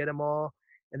shop and get them all,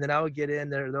 and then I would get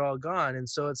in, they're all gone. And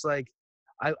so it's like,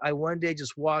 I one day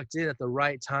just walked in at the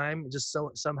right time, just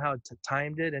somehow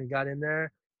timed it and got in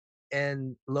there,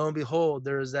 and lo and behold,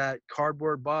 there's that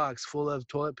cardboard box full of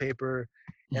toilet paper,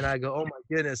 and I go, oh my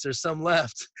goodness, there's some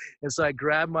left. And so I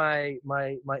grabbed my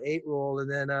 8-roll, and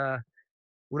then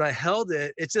when I held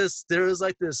it, there was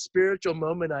like this spiritual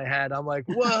moment I had. I'm like,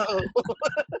 whoa,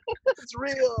 it's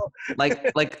real.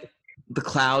 Like the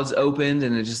clouds opened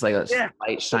and it just like a Yeah.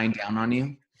 light shined down on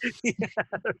you. Yeah,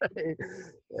 right.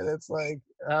 And it's like,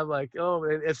 I'm like, oh,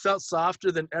 it felt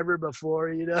softer than ever before,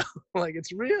 you know? Like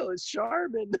it's real, it's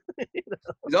Charmin.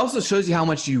 It also shows you how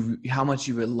much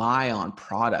you rely on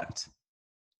product.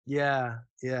 Yeah,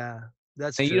 yeah,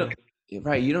 that's And you true. don't,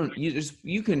 right? You don't.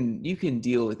 You can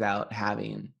deal without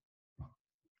having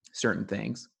certain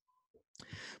things.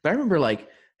 But I remember like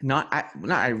not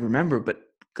I remember, but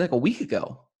like a week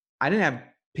ago, I didn't have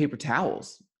paper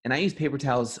towels, and I use paper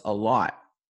towels a lot.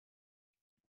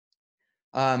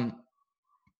 I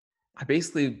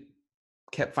basically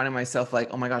kept finding myself like,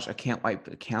 oh my gosh, I can't wipe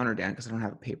the counter down because I don't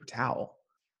have a paper towel.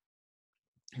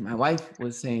 And my wife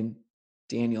was saying,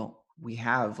 Daniel, we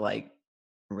have like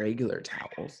regular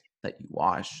towels that you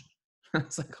wash. I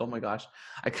was like, oh my gosh,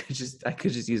 I could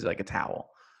just use like a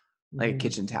towel, like a Mhm.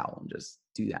 kitchen towel, and just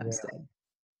do that Yeah, instead.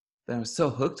 But I was so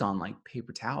hooked on like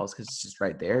paper towels because it's just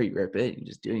right there. You rip it, you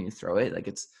just do it, and you throw it. Like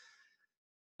it's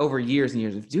over years and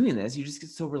years of doing this, you just get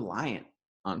so reliant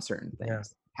on certain yeah,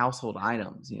 things, household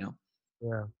items. yeah.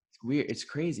 It's weird. It's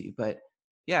crazy, but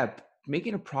yeah,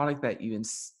 making a product that you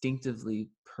instinctively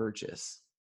purchase.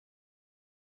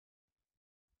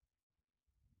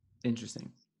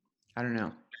 Interesting. I don't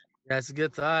know. That's a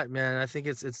good thought, man. I think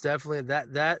it's definitely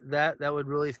that would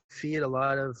really feed a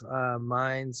lot of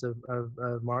minds of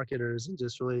marketers, and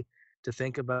just really to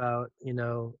think about,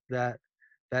 that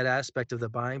aspect of the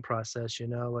buying process.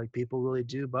 Like people really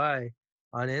do buy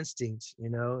on instinct,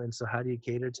 and so how do you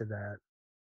cater to that?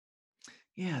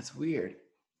 Yeah, it's weird.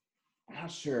 I'm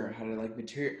not sure how to like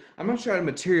material. I'm not sure how to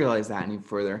materialize that any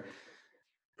further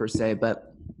per se,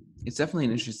 but it's definitely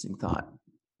an interesting thought.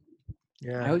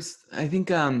 Yeah. I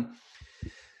think,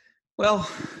 well,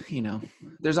 you know,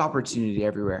 there's opportunity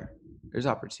everywhere. There's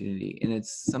opportunity, and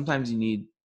it's sometimes you need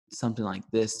something like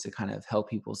this to kind of help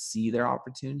people see their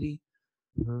opportunity.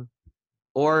 Hmm.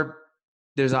 Or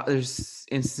there's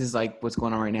instances like what's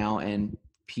going on right now, and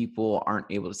people aren't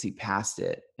able to see past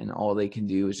it, and all they can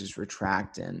do is just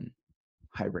retract and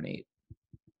hibernate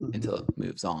Hmm. until it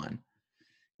moves on.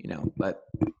 But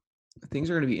things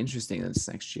are going to be interesting this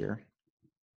next year.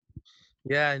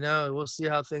 Yeah, I know. We'll see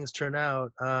how things turn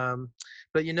out. But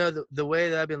the way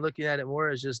that I've been looking at it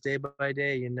more is just day by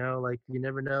day. Like you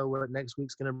never know what next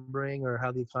week's going to bring or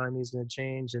how the economy is going to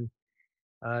change, and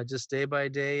just day by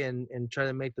day, and try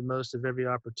to make the most of every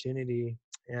opportunity.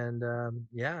 And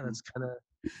yeah, that's You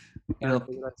kind of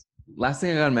know, last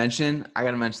thing I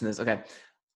gotta mention this. Okay,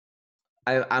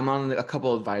 I'm on a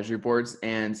couple of advisory boards,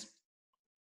 and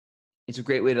it's a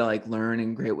great way to like learn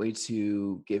and great way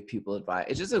to give people advice.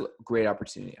 It's just a great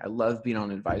opportunity. I love being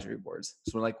on advisory boards.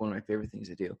 It's like one of my favorite things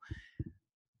to do.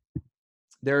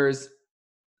 There's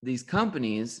these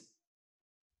companies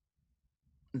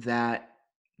that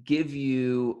give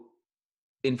you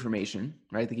information,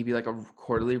 right? They give you like a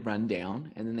quarterly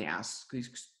rundown, and then they ask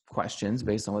these questions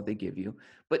based on what they give you.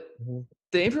 But Mhm.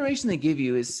 the information they give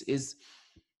you is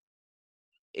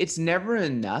it's never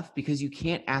enough because you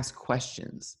can't ask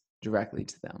questions directly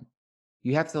to them.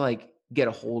 You have to like get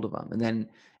a hold of them, and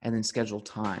then schedule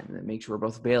time, and then make sure we're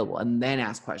both available, and then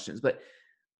ask questions. But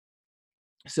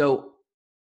so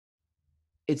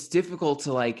it's difficult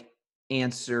to like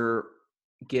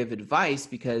give advice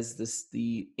because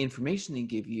the information they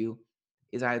give you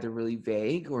is either really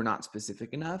vague or not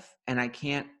specific enough, and I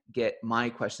can't get my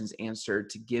questions answered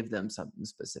to give them something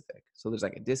specific. So there's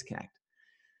like a disconnect.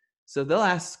 So they'll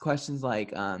ask questions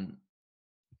like an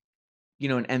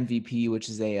MVP, which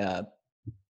is a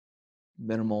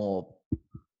minimal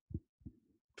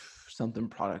something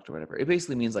product or whatever. It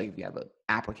basically means like if you have an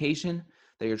application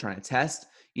that you're trying to test,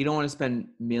 you don't want to spend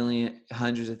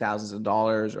hundreds of thousands of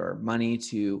dollars or money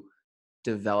to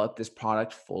develop this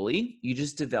product fully. You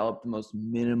just develop the most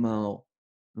minimal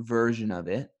version of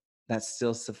it that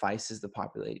still suffices the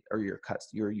populate or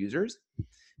your users,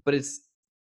 but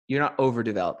you're not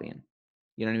overdeveloping.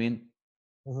 You know what I mean?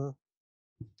 Mhm.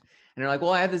 And they're like,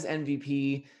 well, I have this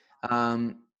MVP.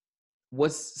 Um,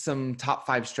 what's some top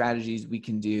 5 strategies we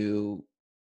can do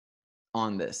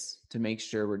on this to make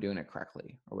sure we're doing it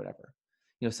correctly or whatever,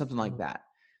 something like Mhm. that.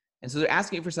 And so they're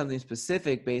asking for something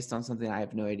specific based on something I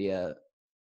have no idea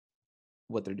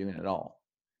what they're doing at all,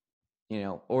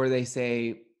 or they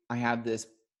say, I have this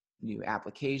new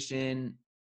application,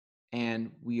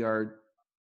 and we are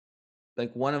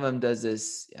like, one of them does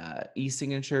this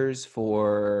e-signatures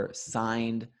for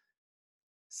signed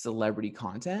celebrity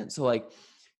content. So like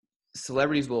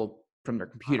celebrities will, from their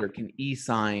computer, can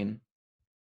e-sign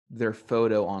their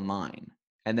photo online,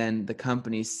 and then the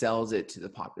company sells it to the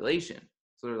population.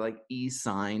 So they're like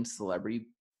e-signed celebrity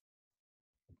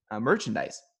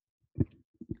merchandise.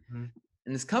 Mhm.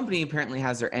 And this company apparently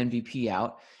has their MVP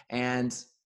out, and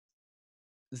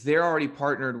they're already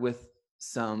partnered with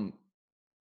some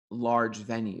large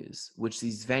venues, which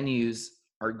these venues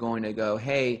are going to go,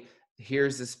 hey,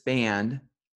 here's this band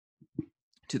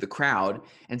to the crowd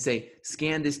and say,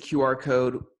 scan this QR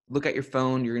code, look at your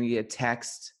phone, you're going to get a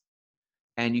text,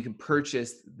 and you can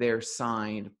purchase their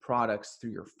signed products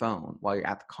through your phone while you're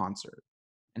at the concert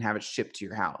and have it shipped to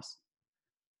your house.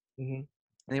 Hmm.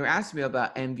 And they were asking me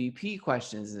about MVP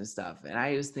questions and stuff. And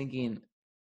I was thinking,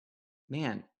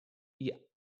 man, yeah,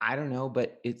 I don't know,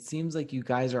 but it seems like you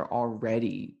guys are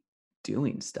already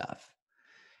doing stuff.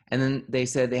 And then they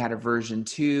said they had a version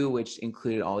 2, which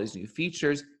included all these new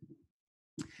features.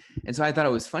 And so I thought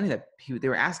it was funny that they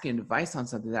were asking advice on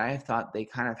something that I thought they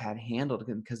kind of had handled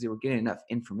because they were getting enough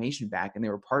information back, and they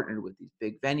were partnered with these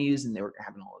big venues, and they were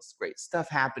having all this great stuff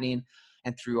happening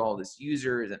and through all this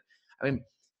users. And I mean,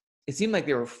 it seemed like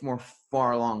they were more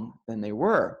far along than they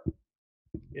were.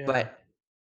 Yeah. But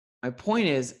my point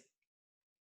is,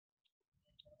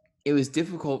 it was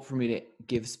difficult for me to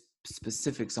give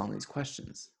specifics on these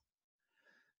questions.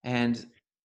 And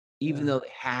even Yeah. though they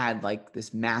had like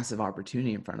this massive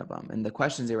opportunity in front of them, and the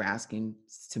questions they were asking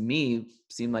to me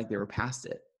seemed like they were past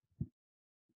it.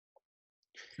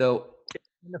 So,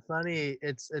 Kind of funny.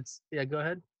 It's yeah. Go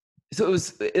ahead.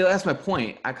 that's my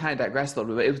point. I kind of digressed a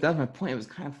little bit, but that was my point. It was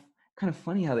kind of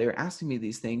funny how they were asking me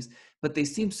these things, but they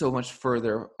seemed so much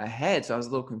further ahead. So I was a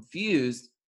little confused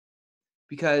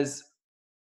because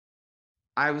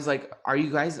I was like, "Are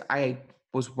you guys?" I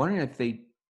was wondering if they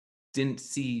didn't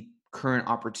see current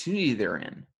opportunity they're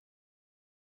in,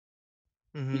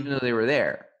 Hmm. even though they were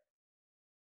there.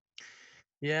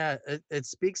 Yeah, it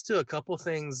speaks to a couple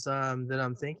things that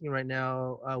I'm thinking right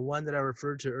now. One that I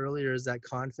referred to earlier is that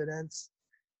confidence.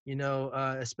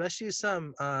 Especially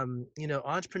some,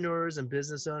 entrepreneurs and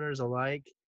business owners alike.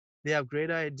 They have great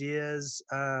ideas,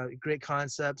 great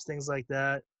concepts, things like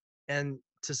that, and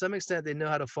to some extent, they know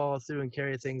how to follow through and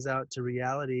carry things out to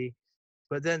reality.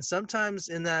 But then sometimes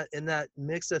in that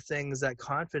mix of things, that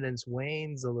confidence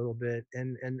wanes a little bit,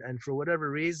 and for whatever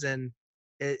reason,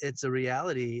 it's a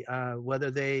reality. Whether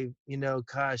they,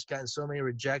 gosh, gotten so many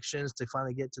rejections to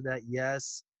finally get to that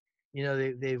yes,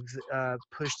 they've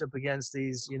pushed up against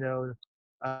these,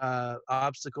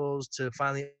 obstacles to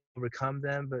finally overcome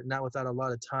them, but not without a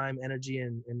lot of time, energy,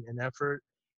 and effort.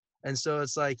 And so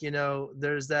it's like,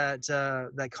 there's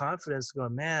that confidence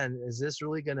going, man, is this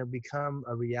really going to become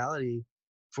a reality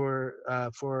for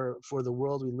the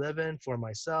world we live in, for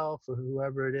myself, for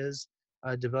whoever it is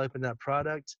developing that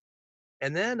product?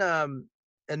 And then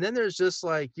there's just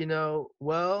like,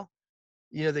 well,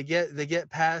 they get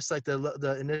past like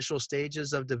the initial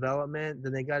stages of development,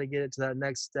 then they got to get it to that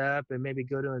next step and maybe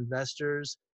go to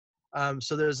investors.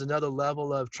 So there's another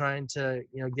level of trying to,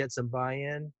 get some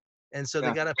buy-in, and so they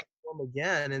Yeah. got to perform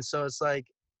again. And so it's like,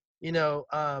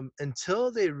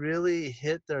 until they really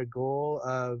hit their goal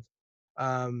of,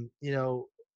 um, you know,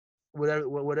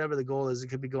 whatever the goal is, it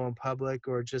could be going public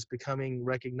or just becoming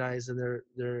recognized in their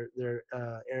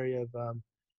area of,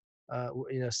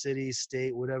 city,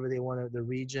 state, whatever they want to, the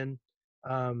region.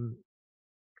 Um,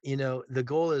 the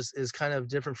goal is kind of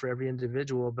different for every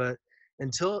individual, but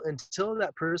until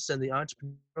that person, the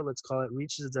entrepreneur, let's call it,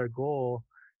 reaches their goal,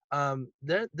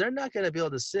 they're not going to be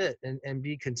able to sit and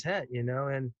be content,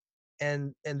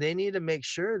 and they need to make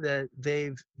sure that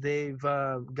they've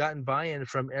gotten buy-in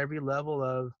from every level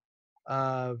of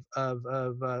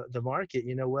the market,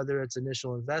 whether it's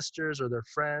initial investors or their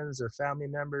friends, their family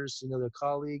members, their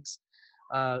colleagues,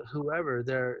 whoever,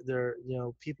 they're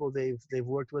people they've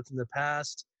worked with in the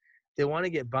past. They want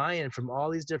to get buy-in from all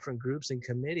these different groups and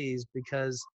committees,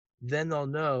 because then they'll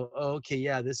know, oh, okay,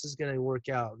 yeah, this is going to work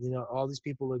out. All these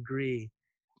people agree.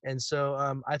 And so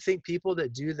I think people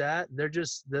that do that, they're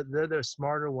the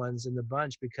smarter ones in the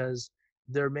bunch, because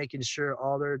they're making sure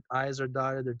all their I's are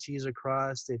dotted, their T's are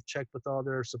crossed. They've checked with all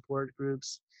their support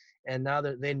groups, and now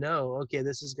that they know, okay,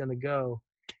 this is going to go.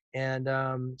 And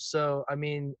so, I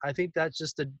mean, I think that's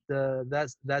just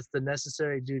that's the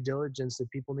necessary due diligence that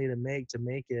people need to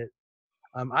make it.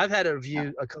 I've had to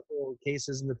review a couple of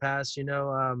cases in the past.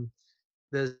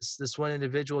 This one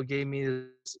individual gave me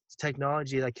this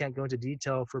technology that I can't go into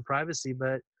detail for privacy,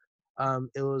 but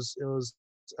it was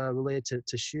related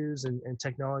to shoes and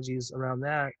technologies around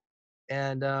that.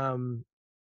 And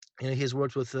he's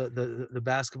worked with the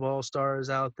basketball stars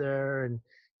out there, and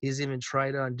he's even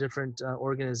tried on different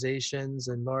organizations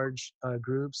and large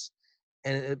groups,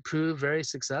 and it proved very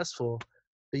successful.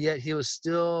 But yet he was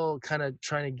still kind of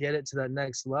trying to get it to that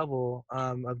next level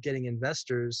of getting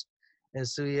investors. And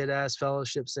so he had asked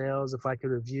Fellowship Sales if I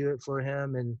could review it for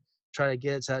him and try to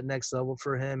get it to that next level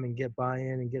for him and get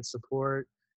buy-in and get support.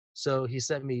 So he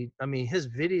sent me, I mean, his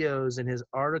videos and his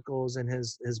articles and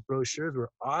his brochures were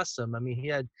awesome. I mean, he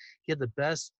had the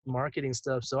best marketing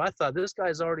stuff. So I thought this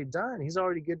guy's already done. He's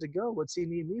already good to go. What's he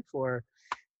need me for?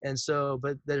 And so,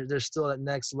 but there's still that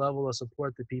next level of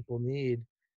support that people need.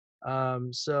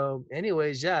 So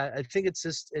anyways, yeah, I think it's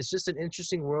just an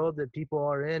interesting world that people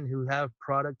are in who have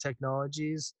product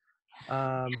technologies,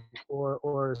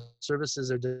 or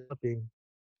services are developing.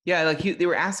 Yeah, like they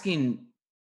were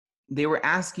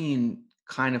asking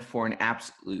kind of for an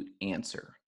absolute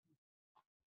answer.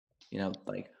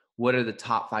 Like, what are the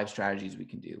top 5 strategies we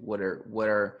can do? What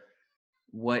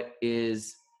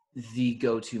is the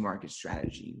go-to market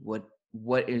strategy?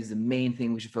 What is the main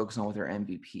thing we should focus on with our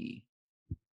MVP?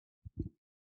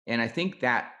 And I think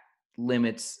that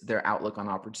limits their outlook on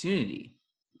opportunity.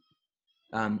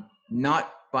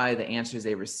 Not by the answers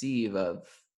they receive of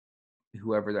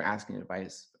whoever they're asking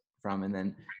advice from, and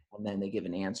then they give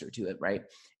an answer to it, right?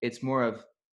 It's more of,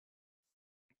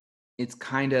 it's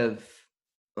kind of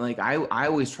like, I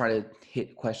always try to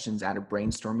hit questions at a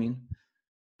brainstorming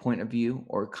point of view,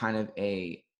 or kind of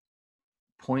a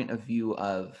point of view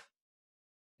of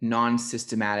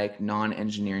non-systematic,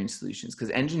 non-engineering solutions, because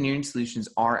engineering solutions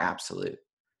are absolute.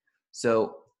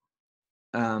 So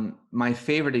my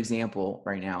favorite example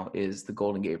right now is the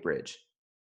Golden Gate Bridge.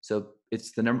 So I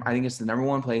think it's the number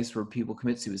one place where people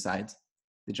commit suicides.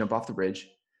 They jump off the bridge.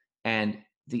 And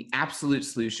the absolute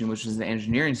solution, which is the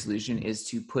engineering solution, is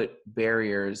to put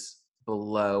barriers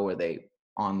below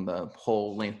on the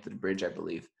whole length of the bridge, I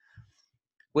believe,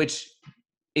 which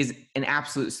is an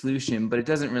absolute solution, but it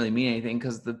doesn't really mean anything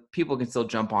because the people can still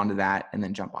jump onto that and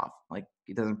then jump off. Like,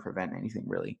 it doesn't prevent anything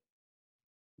really.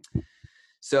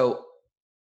 So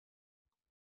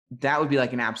that would be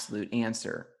like an absolute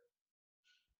answer.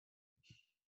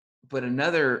 But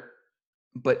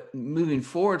moving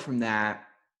forward from that,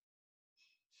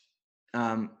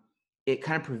 it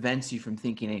kind of prevents you from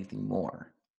thinking anything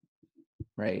more,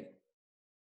 right?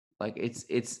 Like,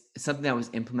 it's something that was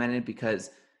implemented because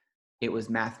it was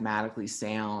mathematically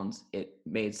sound. It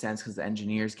made sense because the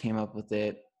engineers came up with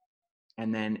it.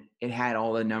 And then it had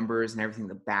all the numbers and everything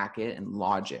to back it, and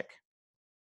logic.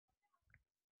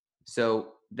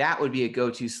 So that would be a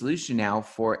go-to solution now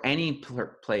for any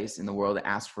place in the world that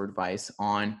asks for advice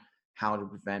on how to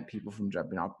prevent people from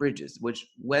jumping off bridges, which,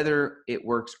 whether it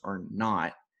works or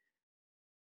not,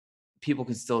 people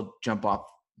can still jump off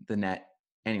the net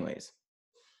anyways.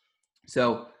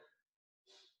 So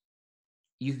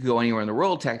you could go anywhere in the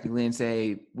world technically and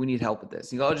say, we need help with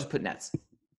this. You go, I'll just put nets.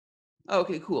 Oh,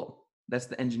 okay, cool. That's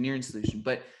the engineering solution.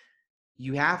 But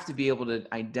you have to be able to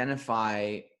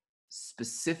identify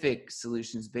specific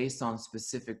solutions based on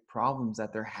specific problems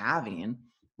that they're having,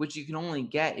 which you can only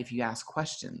get if you ask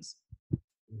questions.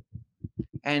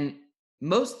 And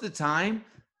most of the time,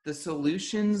 the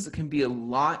solutions can be a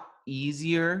lot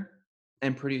easier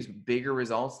and produce bigger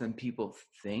results than people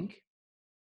think.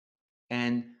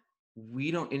 And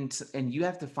you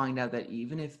have to find out that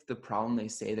even if the problem they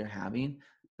say they're having,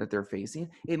 that they're facing,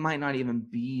 it might not even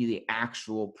be the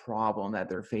actual problem that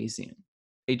they're facing.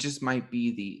 It just might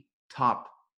be the top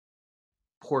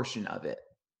portion of it.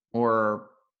 Or,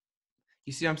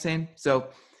 you see what I'm saying? So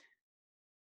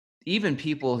even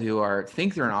people who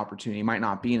think they're an opportunity might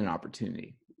not be an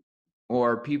opportunity.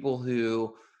 Or people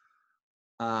who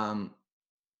are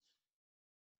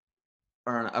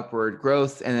on upward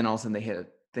growth, and then all of a sudden they hit a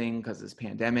thing because of this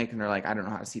pandemic, and they're like, I don't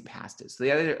know how to see past it. So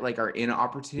they either are in an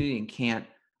opportunity and can't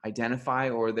identify,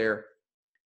 or they're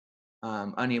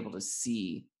unable to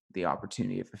see the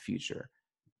opportunity of the future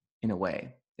in a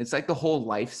way. It's like the whole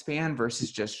lifespan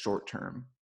versus just short term.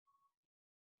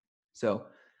 So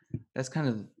that's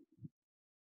another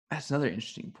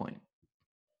interesting point,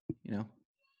 Yeah,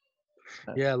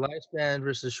 lifespan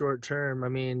versus short term. I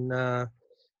mean, I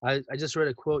just read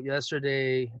a quote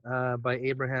yesterday by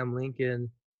Abraham Lincoln,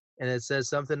 and it says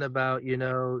something about,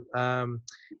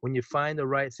 when you find the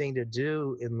right thing to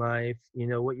do in life,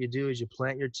 what you do is you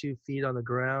plant your 2 feet on the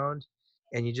ground,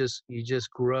 and you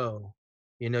just grow.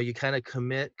 You kind of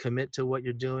commit to what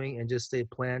you're doing and just stay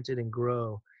planted and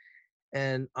grow.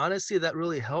 And honestly, that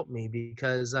really helped me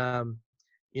because I'm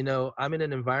in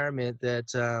an environment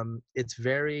that it's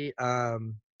very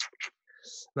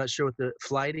not sure what the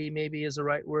flighty maybe is the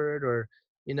right word, or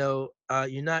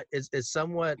you're not, it's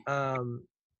somewhat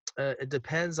it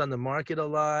depends on the market a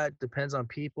lot, depends on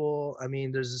people. I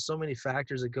mean, there's just so many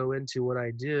factors that go into what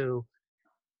I do.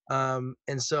 And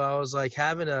so I was like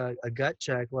having a gut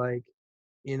check, like,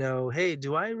 hey,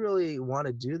 do I really want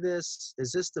to do this?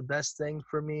 Is this the best thing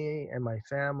for me and my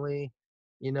family?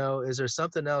 Is there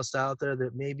something else out there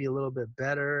that may be a little bit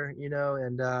better?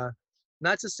 And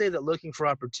not to say that looking for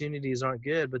opportunities aren't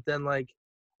good, but then like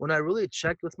when I really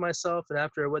checked with myself and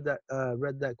after I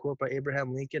read that quote by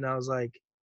Abraham Lincoln, I was like,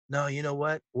 no, you know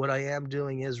what? What I am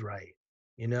doing is right,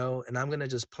 you know, and I'm gonna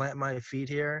just plant my feet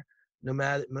here, no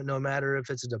matter if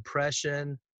it's a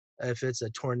depression, if it's a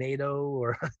tornado,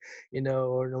 or you know,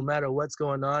 or no matter what's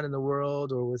going on in the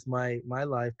world or with my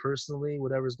life personally,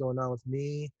 whatever's going on with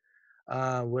me,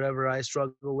 whatever I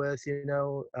struggle with, you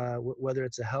know, whether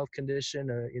it's a health condition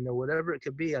or, you know, whatever it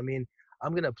could be. I mean,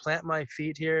 I'm going to plant my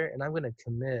feet here and I'm going to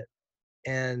commit.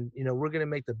 And, you know, we're going to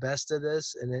make the best of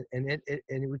this. And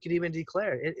we could even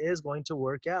declare it is going to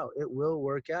work out. It will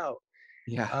work out.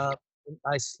 Yeah. Uh,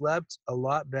 I slept a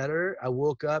lot better. I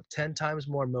woke up 10 times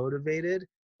more motivated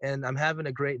and I'm having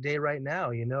a great day right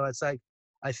now. You know, it's like,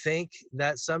 I think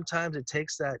that sometimes it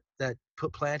takes that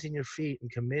put planting your feet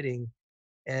and committing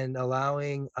and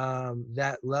allowing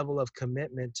that level of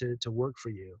commitment to work for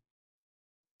you.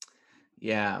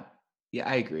 Yeah. Yeah,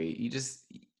 I agree. You this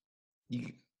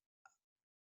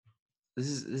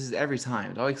is every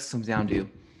time. It always comes down to,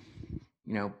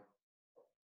 you know,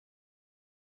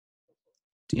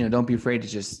 don't be afraid to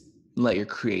just let your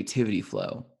creativity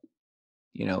flow.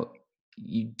 You know,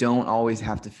 you don't always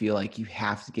have to feel like you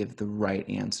have to give the right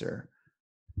answer.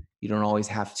 You don't always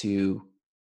have to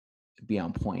be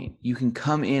on point. You can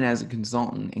come in as a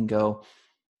consultant and go,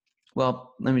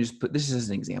 well, let me just put this as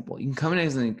an example. You can come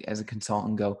in as a consultant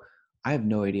and go, I have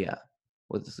no idea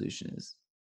what the solution is,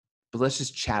 but let's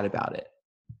just chat about it.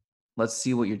 Let's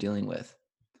see what you're dealing with.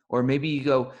 Or maybe you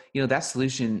go, that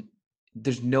solution,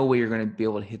 there's no way you're going to be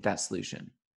able to hit that solution.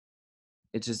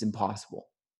 It's just impossible.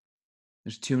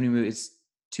 There's too many moves. It's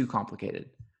too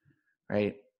complicated,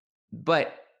 right?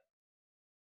 But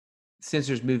since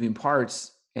there's moving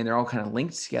parts and they're all kind of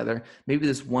linked together, maybe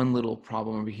this one little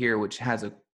problem over here, which has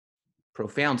a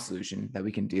profound solution that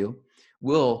we can do,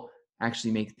 will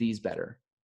actually make these better.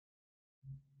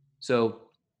 So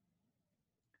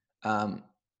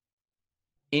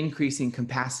increasing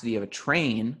capacity of a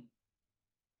train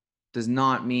does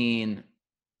not mean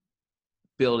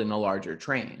building a larger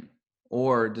train,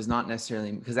 or does not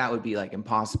necessarily, because that would be like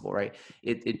impossible, right?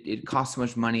 It costs so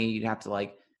much money. You'd have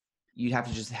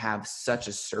to just have such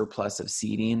a surplus of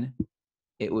seating.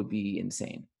 It would be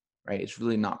insane, right? It's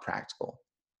really not practical.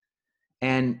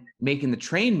 And making the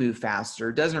train move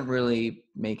faster doesn't really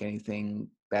make anything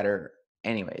better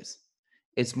anyways.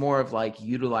 It's more of like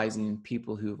utilizing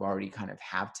people who've already kind of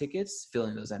have tickets,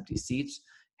 filling those empty seats,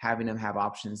 having them have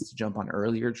options to jump on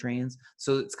earlier trains.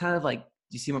 So it's kind of like, do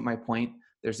you see what my point?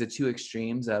 There's the two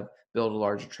extremes of build a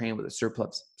larger train with a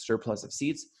surplus of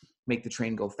seats, make the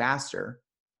train go faster.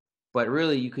 But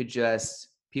really you could just,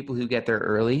 people who get there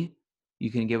early, you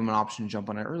can give them an option to jump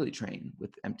on an early train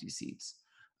with empty seats.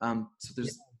 So Yeah, there's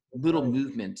that's little right.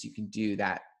 movements you can do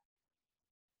that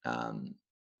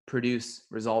produce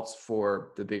results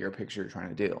for the bigger picture you're trying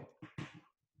to do.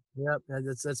 Yep,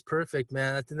 that's perfect,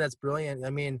 man. I think that's brilliant. I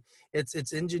mean, it's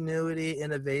ingenuity,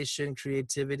 innovation,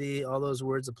 creativity, all those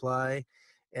words apply.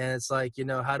 And it's like, you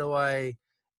know, how do I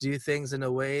do things in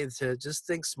a way to just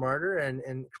think smarter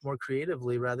and more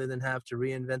creatively rather than have to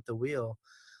reinvent the wheel?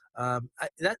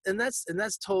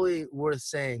 That's totally worth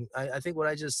saying. I think what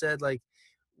I just said, like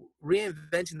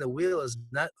reinventing the wheel is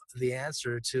not the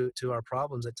answer to our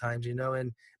problems at times, you know.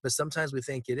 And but sometimes we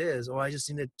think it is. Oh, I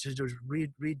just need to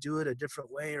redo it a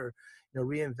different way, or you know,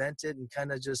 reinvent it and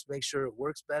kind of just make sure it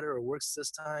works better or works this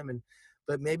time. And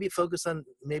but maybe focus on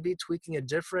maybe tweaking a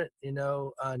different, you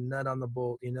know, nut on the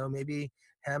bolt. You know, maybe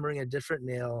hammering a different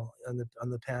nail on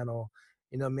the panel.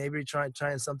 You know, maybe trying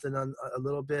something on a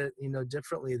little bit, you know,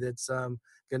 differently that's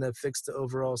gonna fix the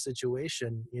overall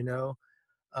situation. You know,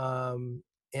 um,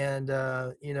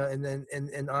 you know, and then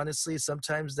and honestly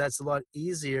sometimes that's a lot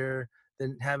easier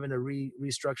than having to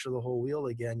restructure the whole wheel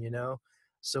again, you know.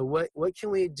 So what can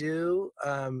we do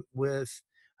with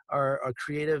our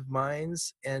creative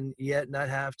minds and yet not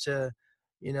have to,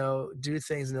 you know, do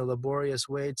things in a laborious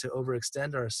way to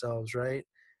overextend ourselves, right?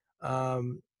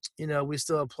 um, you know, we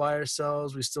still apply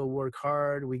ourselves, we still work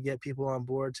hard, we get people on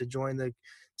board to join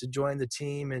the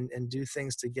team and do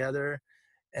things together.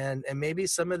 And maybe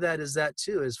some of that is that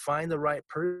too, is find the right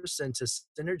person to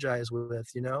synergize with,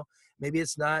 you know. Maybe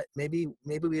it's not, maybe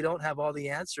we don't have all the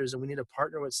answers and we need to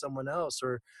partner with someone else,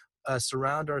 or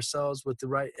surround ourselves with the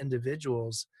right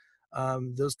individuals.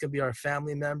 Those could be our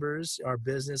family members, our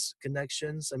business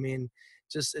connections. I mean,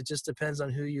 just it just depends on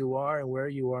who you are and where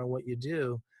you are and what you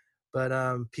do. But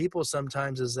people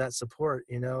sometimes is that support,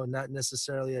 you know, not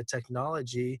necessarily a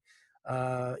technology,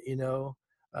 you know,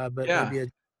 but Yeah. maybe a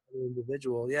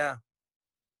individual. Yeah.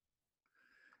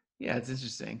 Yeah, it's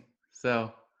interesting.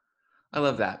 So I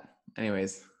love that.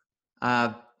 Anyways,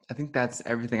 I think that's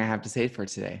everything I have to say for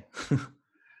today.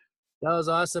 That was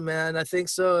awesome, man. I think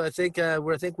so. I think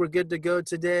we're good to go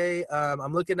today.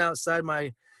 I'm looking outside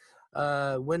my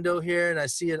window here, and I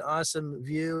see an awesome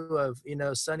view of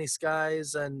sunny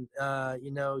skies, and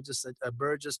just a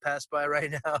bird just passed by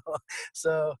right now.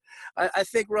 So I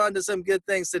think we're on to some good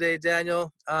things today,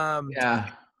 Daniel.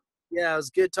 Yeah. Yeah, it was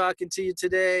good talking to you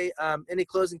today. Any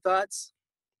closing thoughts?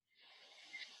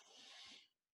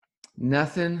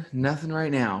 Nothing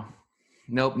right now.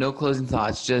 Nope, no closing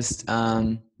thoughts. Just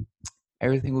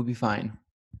everything will be fine.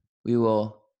 We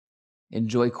will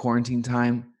enjoy quarantine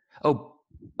time.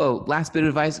 Last bit of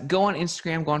advice: go on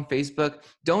Instagram, go on Facebook.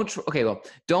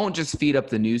 Don't just feed up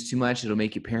the news too much; it'll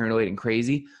make you paranoid and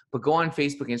crazy. But go on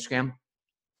Facebook, Instagram,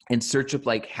 and search up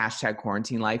like hashtag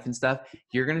quarantine life and stuff.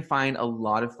 You're gonna find a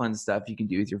lot of fun stuff you can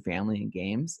do with your family and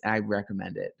games. And I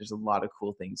recommend it. There's a lot of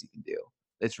cool things you can do.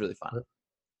 It's really fun.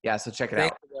 Yeah, so check it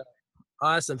Thank out. you.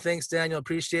 Awesome. Thanks, Daniel.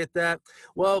 Appreciate that.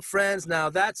 Well, friends,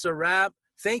 now that's a wrap.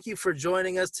 Thank you for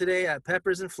joining us today at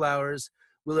Peppers and Flowers.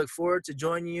 We look forward to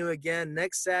joining you again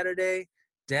next Saturday.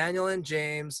 Daniel and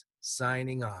James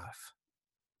signing off.